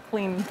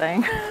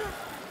thing.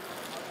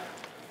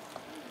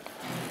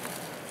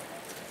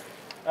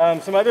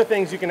 Some other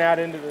things you can add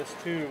into this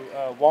too,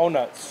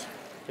 walnuts.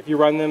 If you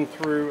run them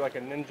through like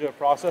a Ninja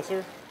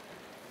processor,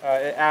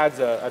 it adds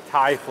a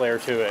Thai flair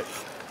to it.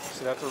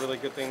 So that's a really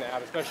good thing to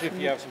add, especially if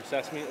you have some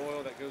sesame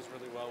oil, that goes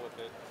really well with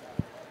it.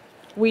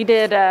 We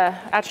did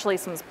actually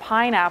some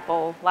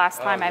pineapple last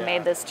time I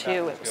made this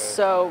too. It was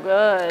so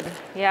good.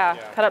 Yeah,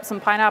 cut up some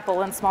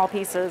pineapple in small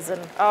pieces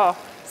and oh,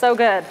 so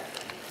good.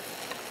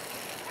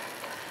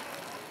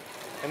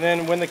 And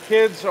then when the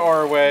kids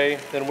are away,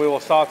 then we will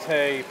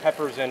saute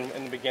peppers in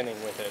the beginning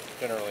with it,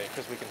 generally,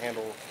 because we can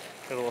handle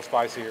it a little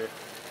spicier.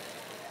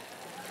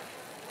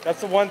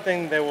 That's the one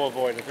thing they will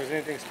avoid, if there's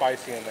anything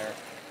spicy in there.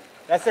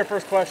 That's their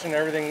first question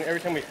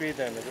every time we feed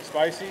them. Is it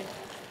spicy?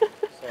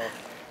 So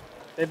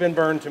they've been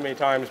burned too many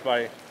times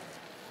by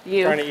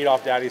trying to eat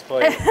off Daddy's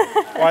plate.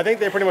 Well, I think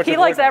they pretty much He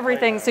avoid likes my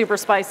everything plate. super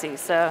spicy,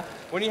 so.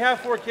 When you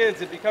have 4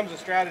 kids, it becomes a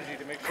strategy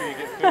to make sure you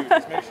get food.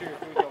 Just make sure your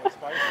food's always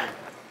spicy,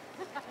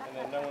 and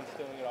then no one's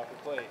stealing it off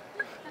your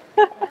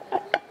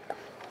plate.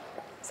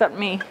 Except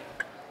me.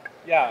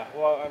 Yeah,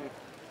 well,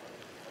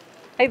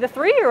 Hey, the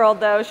 3-year-old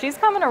though, she's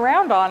coming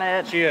around on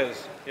it. she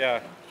is, yeah.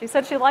 She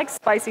said she likes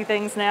spicy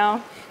things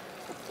now.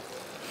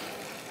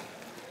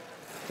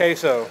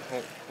 Queso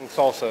and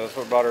salsa is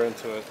what brought her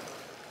into it.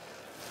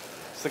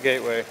 It's the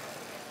gateway. Is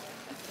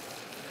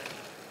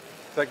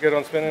that good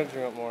on spinach or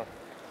you want more?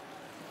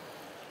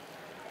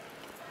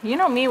 You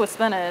know me with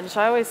spinach.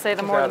 I always say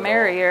the more the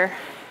merrier.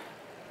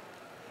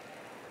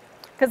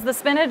 Because the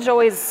spinach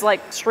always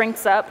like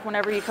shrinks up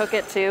whenever you cook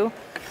it too.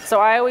 So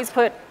I always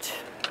put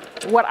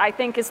what I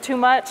think is too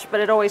much,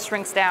 but it always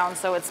shrinks down,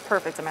 so it's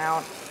perfect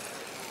amount.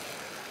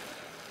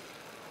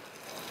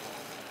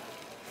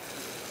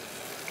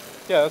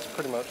 Yeah, that's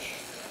pretty much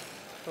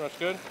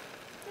good.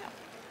 Yeah.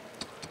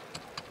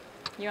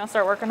 You want to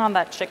start working on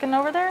that chicken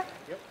over there?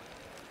 Yep.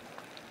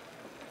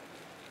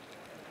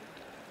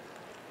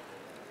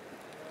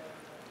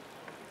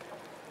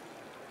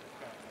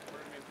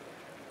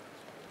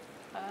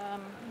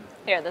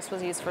 Here, this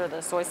was used for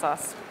the soy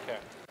sauce. Okay.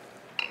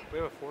 We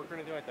have a fork or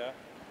anything like that?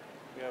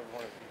 We have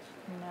one of these.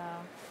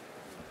 No.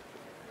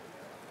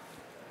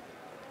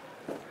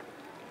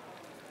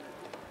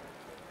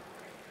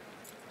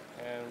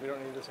 And we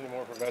don't need this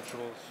anymore for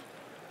vegetables.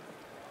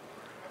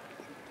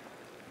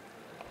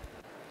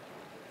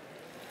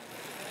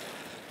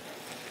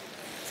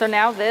 So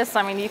now this,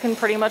 I mean, you can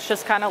pretty much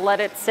just kind of let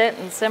it sit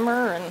and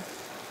simmer and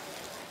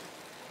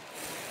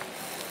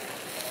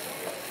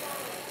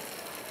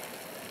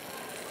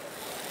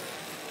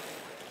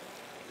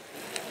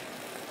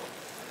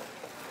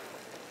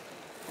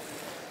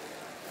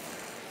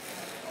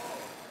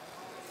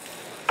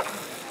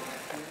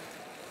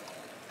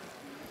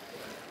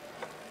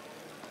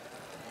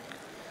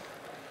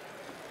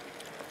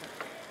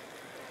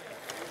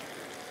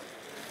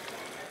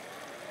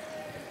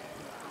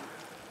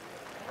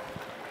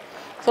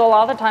so a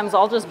lot of the times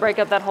I'll just break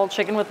up that whole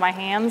chicken with my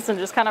hands and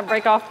just kind of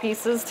break off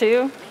pieces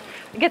too.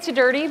 It gets you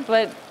dirty,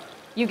 but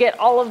you get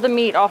all of the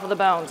meat off of the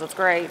bones. It's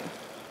great.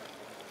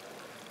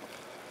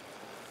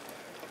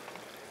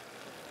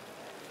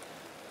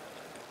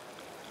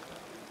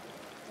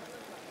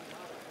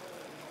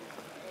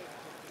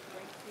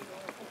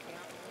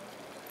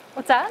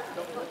 What's that?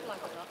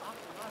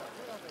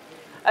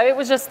 It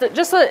was just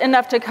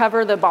enough to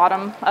cover the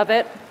bottom of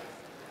it.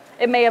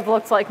 It may have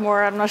looked like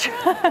more, I'm not sure.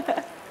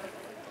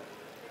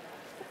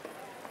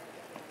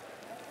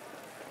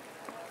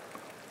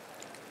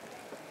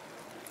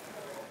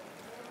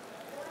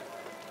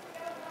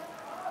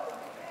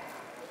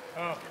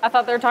 I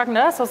thought they were talking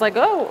to us. I was like,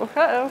 oh,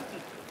 uh-oh.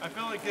 I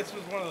feel like this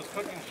was one of those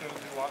cooking shows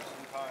we watched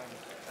sometimes.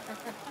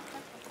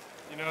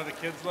 You know, the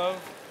kids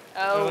love?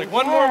 Oh, they're like,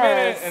 one more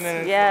minute, and then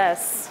it's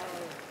yes.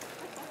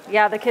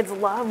 Yeah, the kids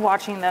love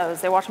watching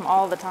those. They watch them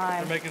all the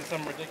time. they're making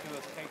some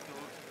ridiculous cake to the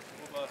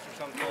school bus or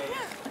something.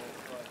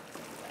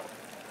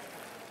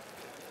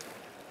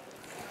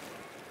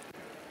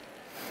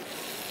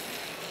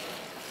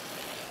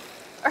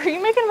 Are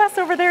you making a mess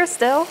over there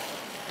still?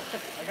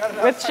 I got it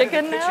With outside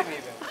chicken the now? kitchen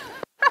even.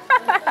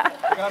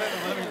 I got it in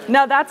the living room.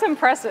 No, that's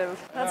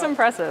impressive. That's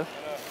impressive.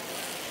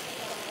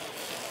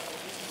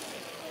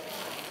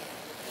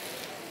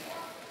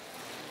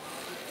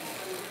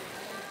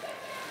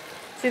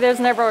 See,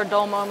 there's never a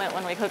dull moment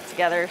when we cook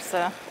together,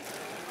 so.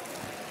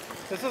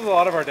 This is a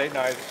lot of our date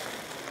nights.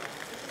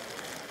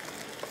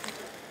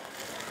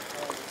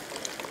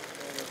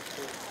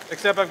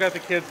 Except I've got the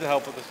kids to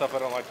help with the stuff I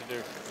don't like to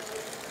do.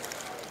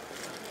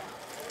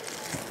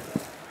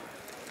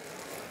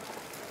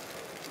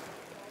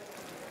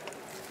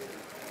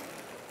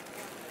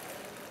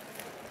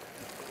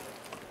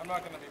 I'm not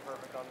going to be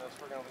perfect on this.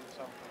 We're going to leave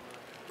some for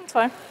you. That's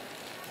fine.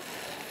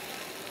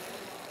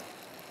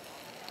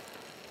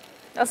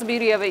 That's the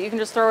beauty of it. You can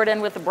just throw it in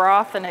with the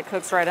broth and it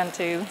cooks right in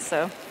too,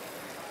 so.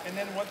 And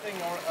then one thing,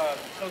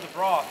 so the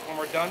broth, when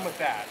we're done with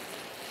that,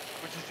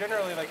 which is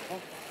generally like,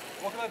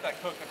 we'll let that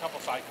cook a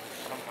couple cycles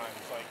sometimes.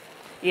 Like.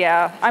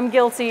 Yeah, I'm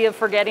guilty of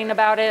forgetting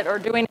about it or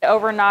doing it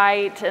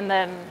overnight and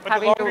then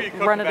having to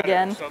run it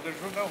again. So there's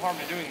no harm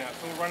to doing that.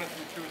 So we'll run it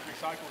through 2 or 3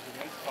 cycles in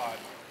the Instapot.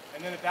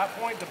 And then at that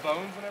point, the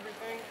bones and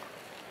everything,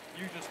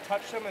 you just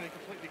touch them and they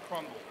completely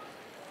crumble.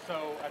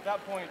 So at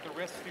that point, the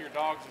risk to your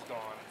dogs is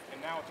gone. And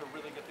now it's a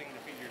really good thing to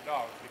feed your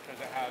dogs because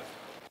it has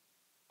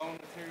bone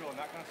material and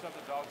that kind of stuff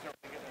that dogs aren't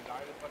going to get in their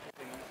diet as much as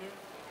they need to.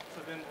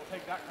 So then we'll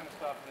take that kind of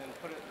stuff and then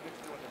mix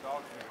it with the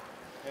dog food.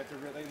 And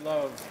they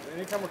love,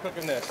 anytime we're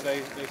cooking this,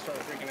 they start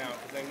freaking out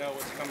because they know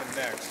what's coming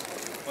next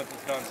once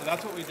it's done. So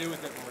that's what we do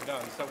with it when we're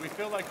done. So we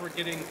feel like we're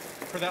getting,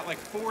 for that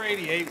like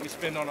 $4.88 we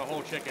spend on a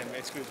whole chicken,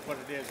 basically is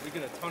what it is. We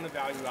get a ton of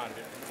value out of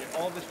it. We get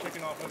all this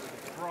chicken off of it, we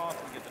get the broth,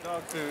 we get the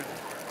dog food,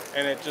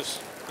 and it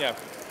just, yeah.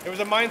 It was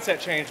a mindset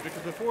change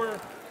because before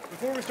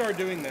we started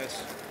doing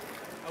this,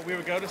 we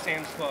would go to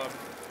Sam's Club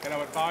and I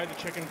would buy the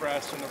chicken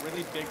breasts in the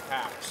really big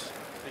packs,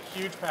 the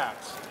huge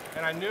packs.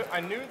 And I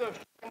knew those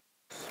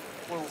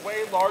were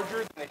way larger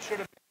than they should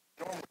have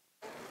been normally.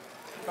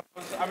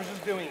 I was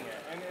just doing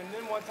it. And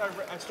then once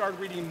I started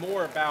reading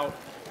more about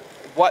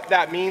what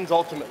that means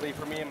ultimately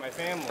for me and my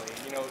family,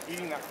 you know,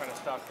 eating that kind of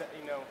stuff, that,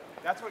 you know,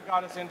 that's what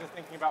got us into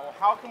thinking about, well,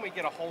 how can we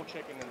get a whole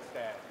chicken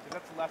instead? Because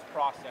that's less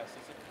processed.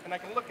 And I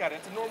can look at it,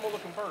 it's a normal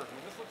looking bird. I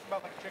mean, this looks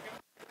about like a chicken.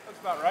 Looks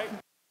about right.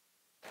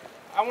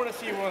 I want to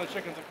see one of the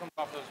chickens that comes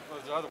off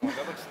those other ones.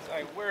 That looks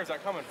like, where is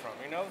that coming from,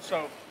 you know?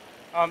 So,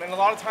 and a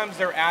lot of times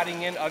they're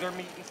adding in other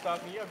meat and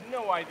stuff, and you have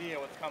no idea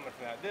what's coming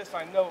from that. This,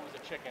 I know it was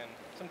a chicken.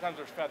 Sometimes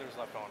there's feathers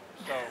left on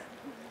it.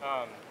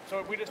 So,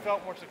 so we just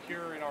felt more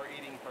secure in our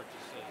eating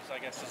purchases, I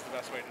guess is the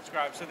best way to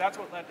describe. So that's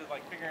what led to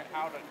like figuring out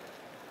how to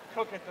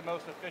cook it the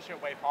most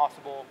efficient way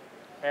possible.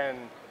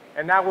 And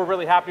now we're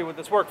really happy with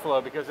this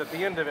workflow because at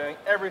the end of it,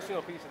 every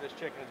single piece of this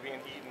chicken is being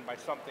eaten by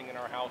something in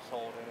our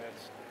household, and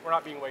we're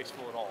not being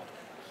wasteful at all.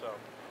 So.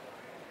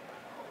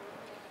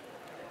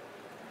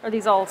 Are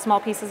these all small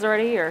pieces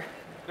already, or?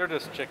 They're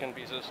just chicken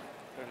pieces.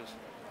 They're just.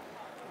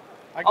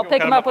 I'll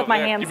pick them up with my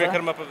hands. You may cut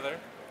them up over there.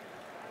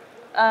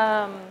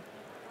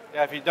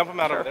 Yeah, if you dump them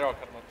out over there, I'll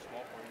cut them up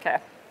small for you. Okay.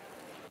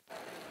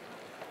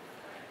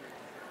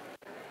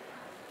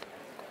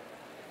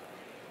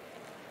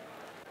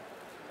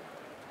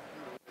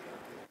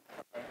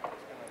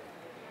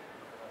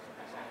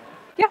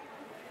 Yeah.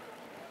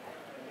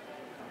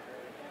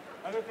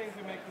 Other things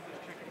we make with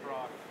this chicken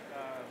broth,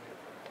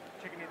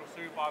 chicken noodle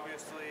soup,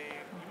 obviously.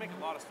 You make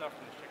a lot of stuff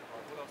from this chicken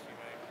broth. What else do you make?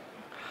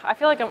 I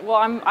feel like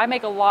I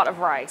make a lot of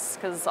rice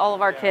because all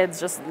of our kids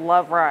just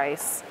love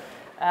rice.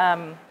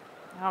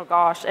 Oh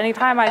gosh,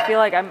 anytime I feel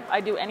like I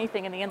do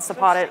anything in the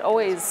Instapot, it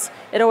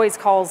always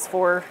calls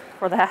for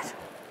that.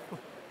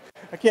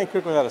 I can't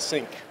cook without a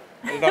sink.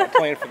 I'm not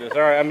playing for this.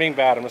 All right, I'm being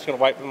bad. I'm just going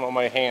to wipe them on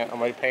my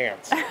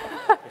pants.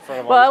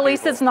 Well, at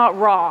least it's not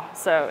raw,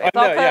 so it's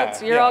all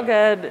cooked. You're all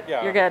good.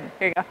 Yeah. You're good.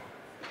 Here you go.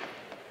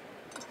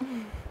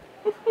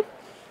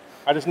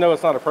 I just know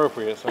it's not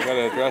appropriate, so I got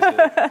to address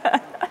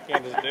it.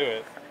 Can't just do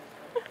it.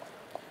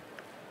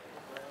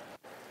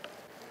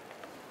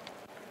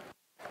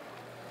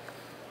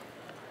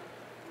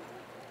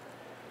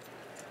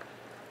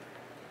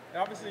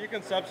 Now, obviously, you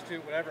can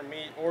substitute whatever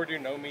meat or do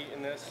no meat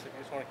in this if you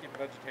just want to keep it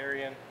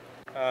vegetarian.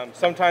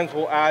 Sometimes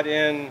we'll add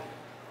in,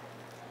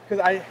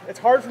 because it's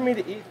hard for me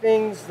to eat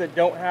things that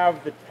don't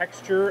have the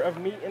texture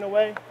of meat in a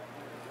way.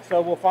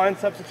 So we'll find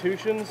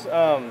substitutions.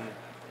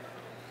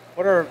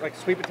 What are like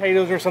sweet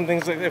potatoes or some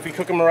things that if you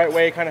cook them the right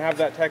way, kind of have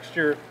that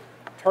texture.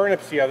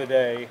 Turnips the other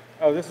day.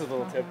 Oh, this is a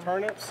little tip.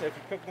 Turnips, if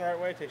you cook them the right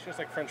way, it tastes just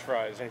like French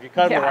fries. And if you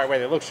cut them the right way,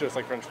 they look just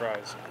like French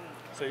fries.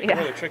 So you can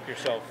really trick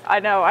yourself. I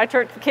know. I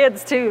tricked the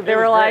kids too. They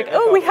were like,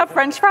 "Oh, we have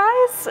French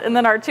fries," and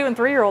then our 2- and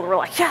 3-year-old were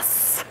like,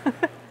 "Yes."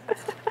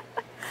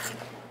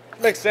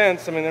 Makes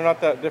sense. I mean, they're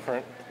not that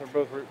different. They're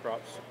both root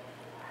crops.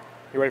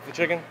 You ready for the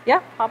chicken?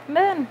 Yeah, pop them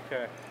in.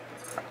 Okay.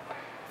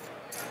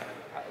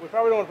 We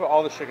probably don't want to put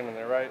all the chicken in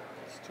there, right?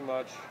 It's too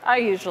much. I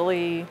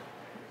usually.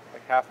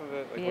 Like half of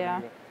it? Like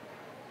yeah.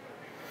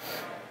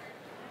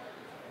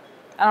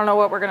 I don't know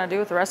what we're going to do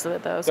with the rest of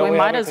it, though, so we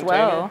might as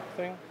well.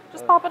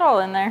 Just pop it all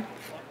in there.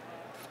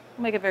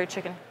 We'll make it very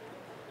chicken.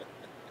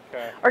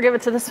 Okay. Or give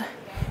it to this.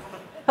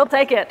 He'll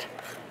take it.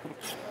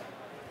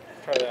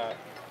 Try that.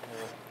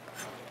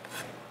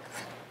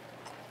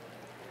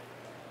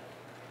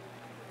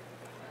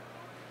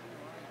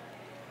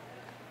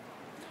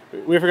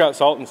 We forgot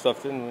salt and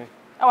stuff, didn't we?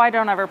 Oh, I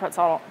don't ever put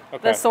salt.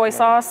 Okay. The soy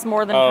sauce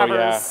more than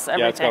covers everything.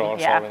 Yeah, it's got a lot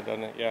of salt in it,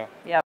 doesn't it? Yeah.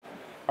 Yep.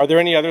 Are there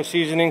any other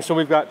seasonings? So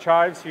we've got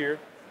chives here.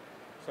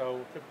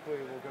 So typically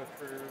we'll go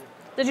through.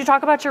 Did you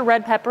talk about your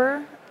red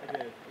pepper? I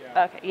did,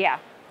 yeah. Okay, yeah.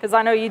 Because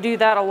I know you do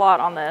that a lot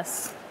on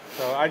this.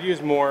 So I'd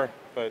use more,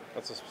 but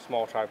that's a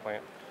small chive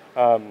plant.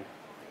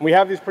 We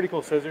have these pretty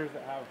cool scissors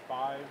that have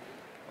 5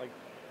 like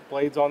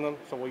blades on them.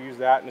 So we'll use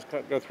that and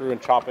just go through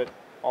and chop it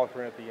all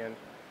through at the end.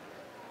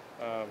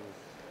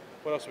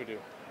 What else do we do?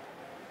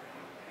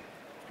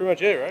 That's pretty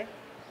much it, right?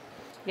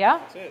 Yeah?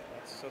 That's it.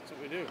 That's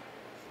what we do.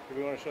 Do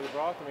we want to show the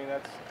broth? I mean,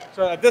 that's...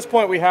 So at this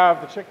point, we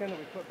have the chicken that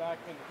we put back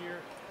into here.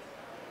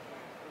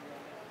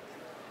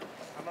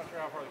 I'm not sure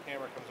how far the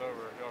camera comes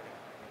over.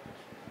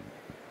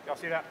 Y'all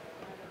see that?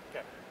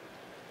 Okay.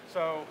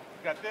 So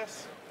we got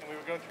this, and we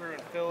would go through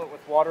and fill it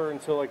with water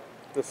until like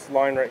this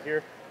line right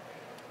here.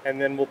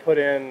 And then we'll put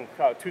in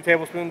 2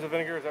 tablespoons of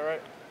vinegar, is that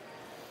right?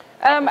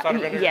 Apple cider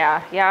vinegar?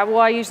 Yeah. Well,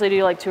 I usually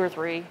do like 2 or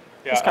 3.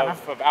 Yeah,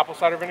 of apple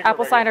cider vinegar?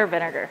 Apple cider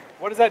vinegar.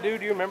 What does that do?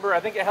 Do you remember?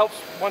 I think it helps,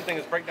 one thing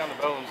is break down the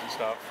bones and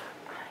stuff.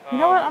 You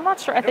know what? I'm not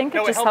sure. I think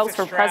no, it just it helps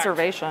for extract.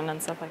 preservation and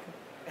stuff like that.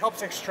 It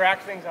helps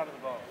extract things out of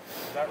the bone.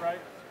 Is that right?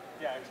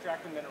 Yeah,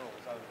 extract the minerals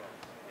out of the bones.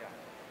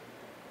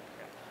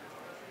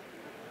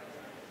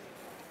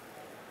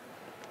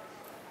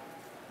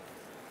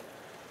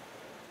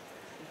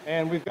 Yeah.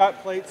 And we've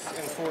got plates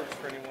and forks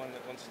for anyone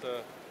that wants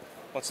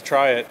to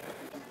try it.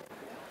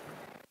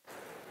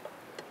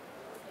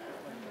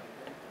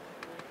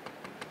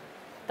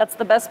 That's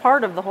the best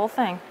part of the whole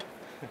thing.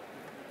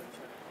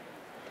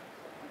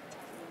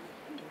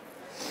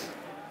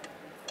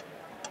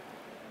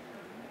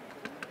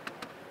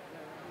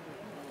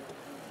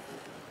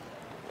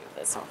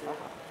 This off.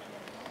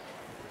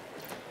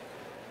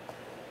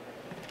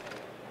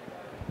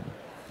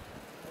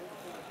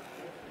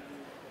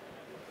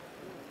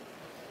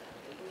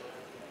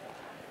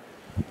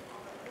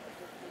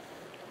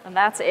 And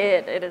that's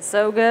it. It is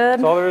so good.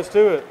 That's all there is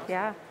to it.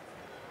 Yeah.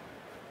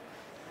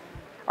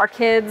 Our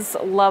kids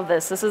love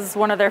this. This is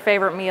one of their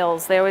favorite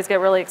meals. They always get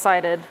really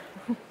excited.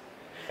 And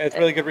it's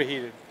really good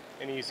reheated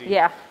and easy.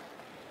 Yeah.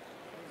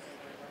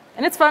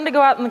 And it's fun to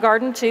go out in the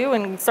garden too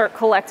and start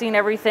collecting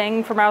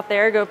everything from out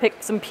there. Go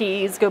pick some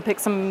peas, go pick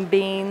some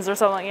beans or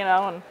something, you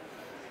know. And...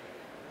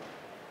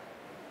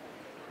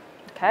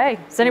 Okay.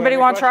 Does anybody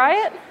want to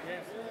try it?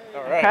 Yes.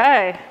 All right.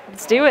 Okay.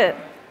 Let's do it.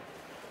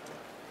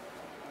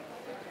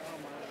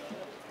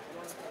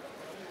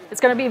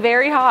 It's going to be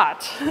very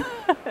hot.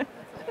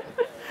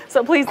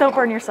 So please don't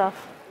burn yourself.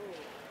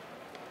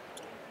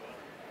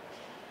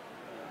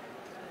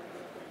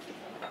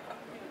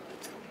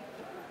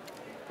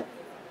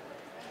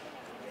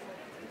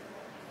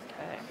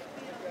 Okay.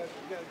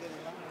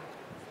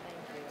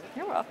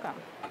 You're welcome.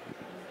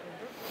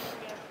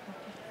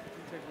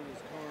 Take one of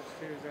these cards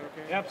too, is that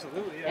okay?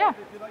 Absolutely, yeah. Yeah. If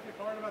you'd like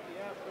a card about the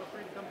app, feel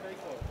free to come take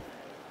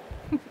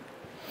one.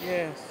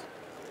 Yes.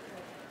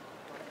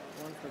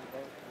 One for the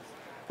both.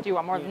 Do you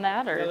want more than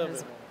that? Or A little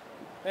is... bit more.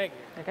 Thank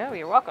you. There you go.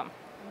 You're welcome.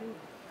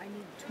 I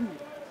need 2.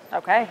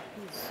 Okay.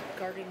 He's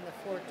guarding the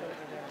fort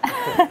over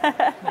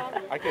there.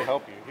 I can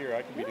help you. Here,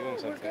 I can be doing We're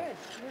something. good.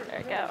 There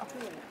you We're go.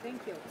 good.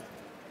 Thank you.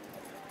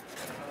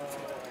 Let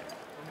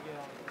me get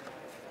on.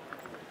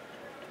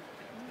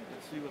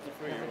 Let's see what the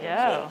free There we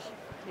go.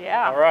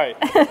 Yeah. All right.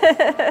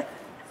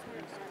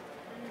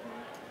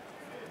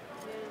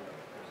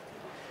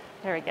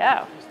 There we go.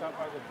 Can you stop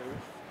by the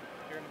booth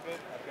here in a bit?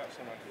 I've got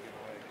some I can give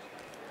away.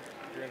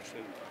 If you're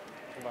interested,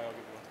 come by, I'll give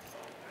you one.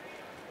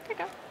 There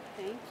you go.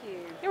 Thank you.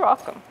 You're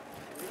welcome.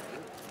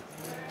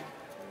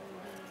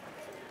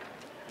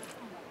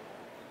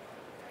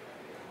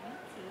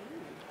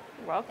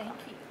 You're welcome.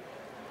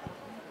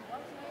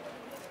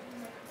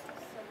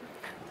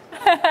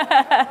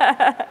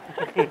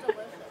 Thank you.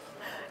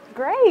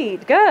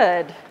 Great.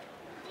 Good.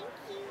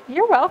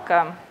 You're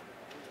welcome.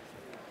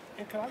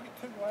 And can I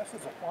get 2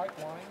 glasses of white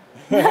wine?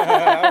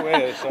 I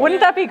wish.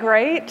 Wouldn't that be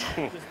great? Just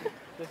a little bit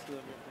for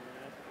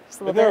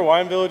Just a Isn't little there a bit.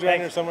 wine village around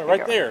here somewhere?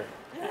 Right there.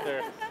 Right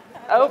there.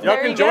 Oh, Y'all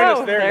there can you join go.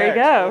 us there There you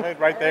next. go. Ahead,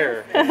 right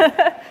there.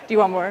 Do you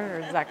want more, or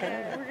is that good?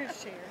 We're going to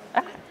share.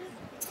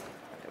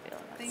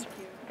 Thank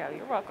you. Go.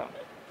 You're welcome.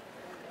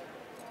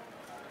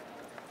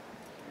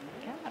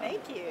 Yeah.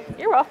 Thank you.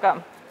 You're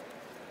welcome.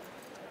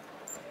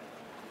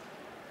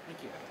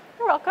 Thank you.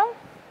 You're welcome.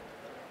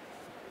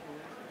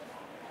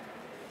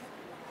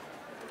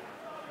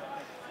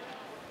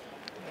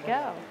 There you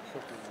go.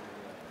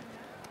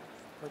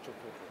 Virtual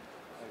cooker.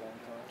 A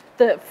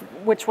long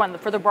time. Which one?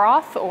 For the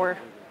broth or?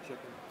 Chicken.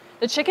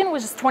 The chicken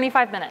was just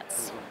 25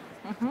 minutes.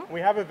 We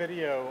have a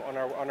video on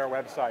our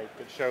website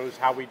that shows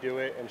how we do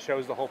it and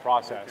shows the whole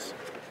process.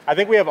 I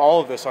think we have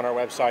all of this on our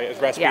website as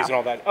recipes Yeah. and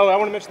all that. Oh, I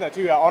want to mention that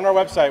too. On our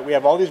website, we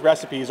have all these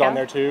recipes on Yeah.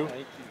 there too.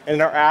 And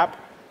in our app,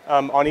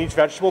 on each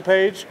vegetable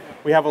page,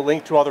 we have a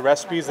link to all the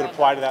recipes that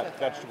apply to that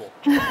vegetable.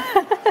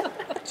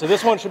 So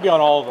this one should be on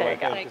all of them, There I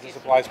you go. think, because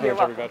this applies to You're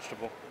pretty much every welcome.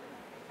 vegetable.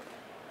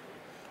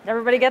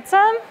 Everybody get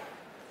some?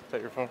 Is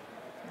that your phone?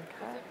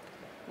 Okay.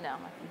 No,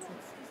 my phone's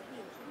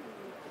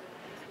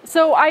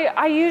So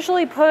I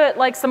usually put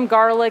like some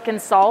garlic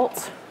and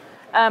salt,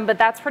 but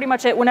that's pretty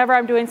much it whenever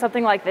I'm doing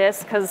something like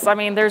this, because I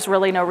mean, there's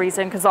really no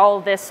reason, because all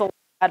of this will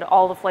add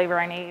all the flavor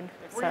I need.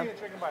 If we're eating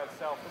chicken by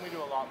itself, then we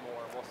do a lot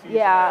more. We'll season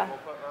Yeah. it, we'll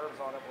put herbs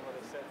on it, we'll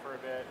let it sit for a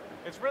bit.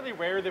 It's really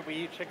rare that we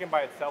eat chicken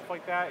by itself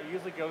like that. It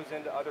usually goes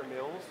into other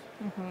meals.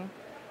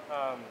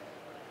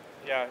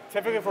 Yeah,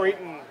 typically if we're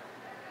eating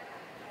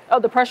Oh,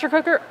 the pressure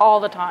cooker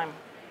all the time.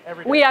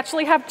 every day. We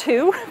actually have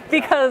two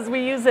because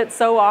we use it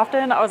so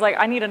often. I was like,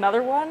 I need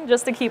another one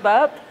just to keep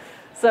up.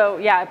 So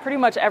yeah, pretty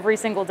much every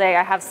single day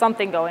I have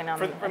something going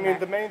on. I mean,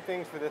 the main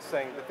things for this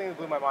thing, the thing that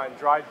blew my mind,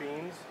 dried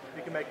beans,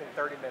 you can make in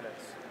 30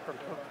 minutes from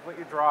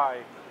completely dry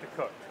to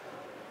cooked.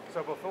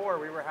 So before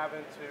we were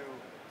having to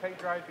take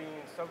dried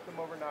beans, soak them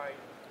overnight,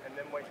 and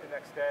then wait the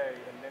next day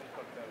and then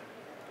cook them.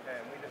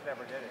 And we just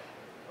never did it.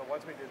 But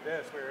once we did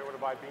this, we were able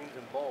to buy beans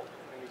in bulk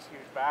in these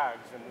huge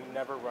bags, and we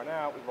never run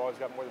out. We've always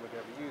got more than we can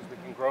ever use. We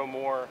can grow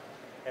more,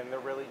 and they're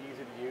really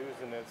easy to use.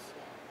 And it's,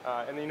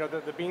 and you know,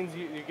 the beans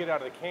you get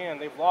out of the can,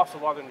 they've lost a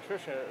lot of the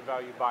nutrition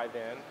value by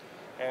then,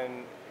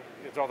 and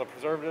it's all the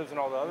preservatives and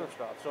all the other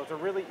stuff. So it's a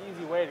really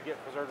easy way to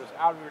get preservatives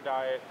out of your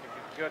diet, to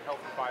get good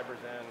healthy fibers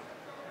in,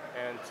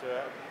 and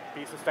to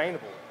be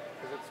sustainable,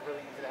 because it's really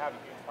easy to have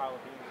a huge pile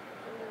of beans.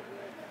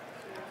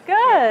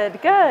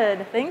 Good,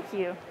 good. Thank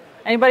you.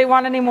 Anybody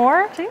want any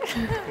more?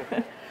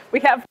 We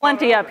have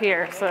plenty up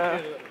here,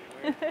 so.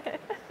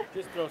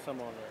 Just throw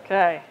some on there.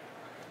 Okay,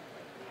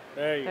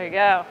 There you there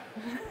go.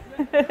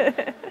 you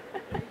go.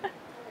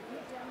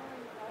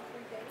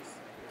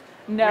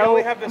 We No.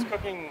 only have this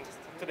cooking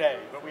today,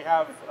 but we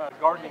have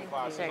gardening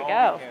classes There you all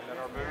go. weekend at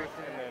our booth,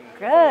 and then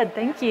Good,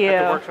 thank you.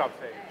 at the workshop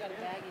stage.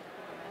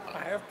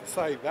 I have to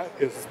say, that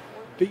is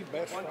the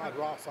best fried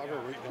rice I've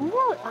ever eaten. Ooh,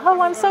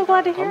 oh, I'm so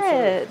glad to hear I'm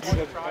serious. it.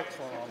 You did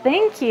excellent on that.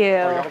 Thank Or you.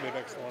 y'all did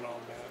excellent on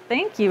that.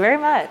 Thank you very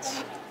much.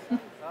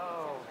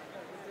 Oh.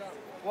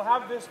 We'll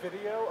have this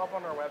video up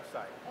on our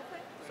website.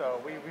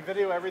 So we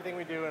video everything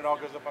we do, and it all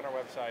goes up on our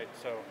website.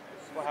 So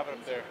we'll have it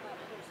up there.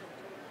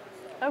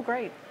 Oh,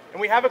 great. And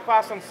we have a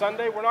class on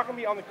Sunday. We're not going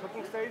to be on the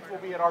cooking stage. We'll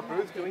be at our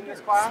booth doing this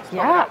class. So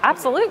Yeah, we'll actually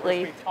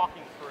absolutely. just be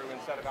talking through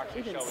instead of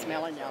actually Even showing it.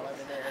 smelling y'all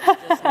over there.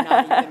 It's just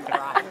not even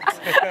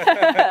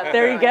right.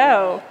 There you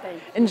go.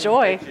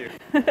 Enjoy. Thank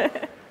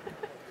you.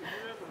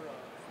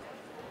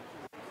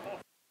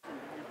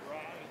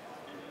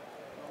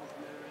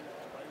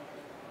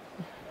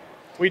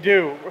 We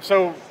do.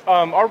 So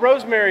our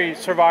rosemary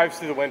survives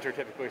through the winter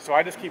typically, so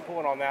I just keep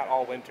pulling on that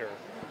all winter.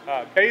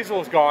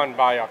 Basil is gone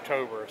by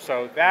October,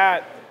 so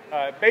that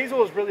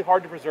basil is really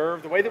hard to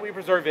preserve. The way that we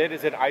preserve it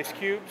is in ice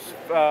cubes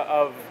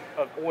of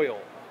oil.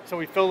 So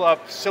we fill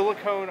up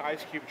silicone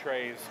ice cube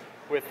trays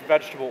with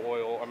vegetable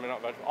oil,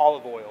 not vegetable,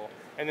 olive oil,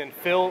 and then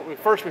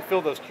first we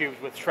fill those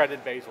cubes with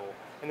shredded basil,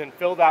 and then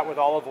fill that with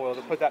olive oil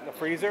to put that in the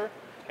freezer,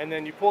 and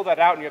then you pull that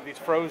out and you have these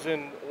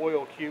frozen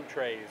oil cube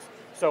trays.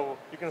 So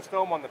you can just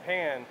throw them on the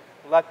pan,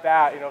 let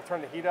that,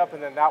 turn the heat up,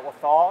 and then that will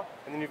thaw,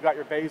 and then you've got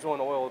your basil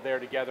and oil there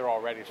together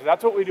already. So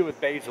that's what we do with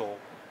basil.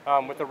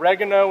 With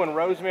oregano and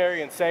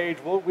rosemary and sage,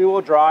 we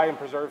will dry and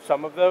preserve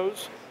some of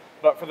those,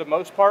 but for the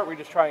most part, we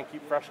just try and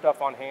keep fresh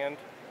stuff on hand.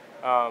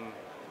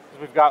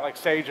 We've got like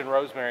sage and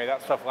rosemary,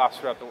 that stuff lasts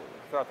throughout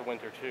the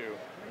winter too.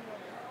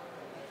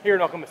 Here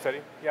in Oklahoma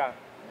City, yeah.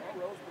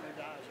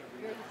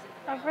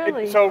 Oh,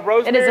 really? So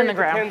rosemary it is in the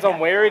ground. depends on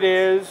where it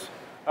is.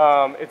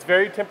 It's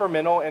very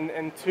temperamental,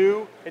 and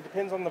two, it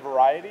depends on the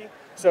variety.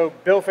 So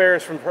Bill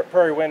Ferris from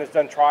Prairie Wind has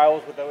done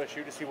trials with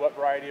OSU to see what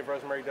variety of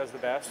rosemary does the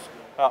best.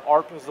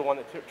 ARP is the one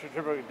that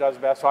typically does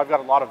best, so I've got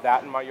a lot of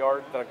that in my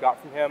yard that I've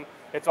got from him.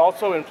 It's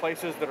also in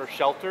places that are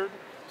sheltered,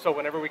 so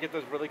whenever we get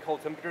those really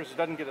cold temperatures, it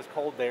doesn't get as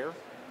cold there.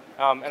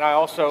 And I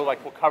also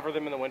will cover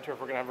them in the winter if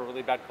we're going to have a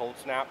really bad cold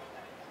snap.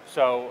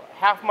 So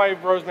half my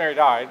rosemary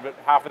died, but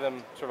half of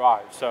them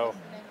survived. So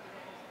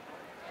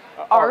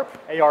ARP?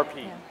 ARP.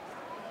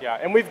 Yeah,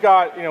 and we've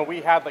got,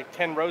 we had like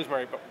 10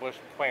 rosemary bush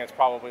plants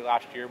probably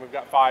last year. We've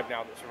got 5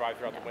 now that survived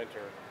throughout the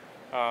winter.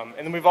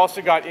 And then we've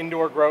also got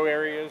indoor grow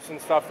areas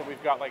and stuff that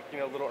we've got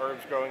little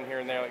herbs growing here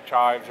and there, like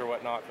chives or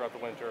whatnot throughout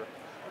the winter.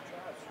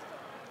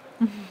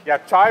 Yeah,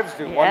 chives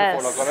do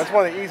wonderful in Oklahoma. That's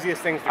one of the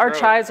easiest things to Our grow.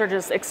 chives are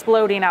just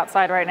exploding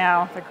outside right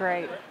now. They're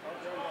great.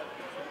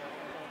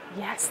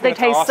 Yes, they That's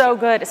taste so awesome.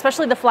 good,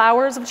 especially the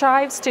flowers of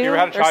chives too. You ever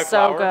had a They're chive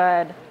so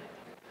flower? good.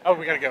 Oh,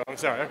 we gotta go. I'm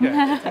sorry.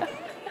 Okay.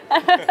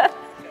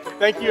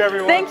 Thank you,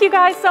 everyone. Thank you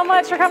guys so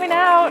much for coming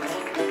out.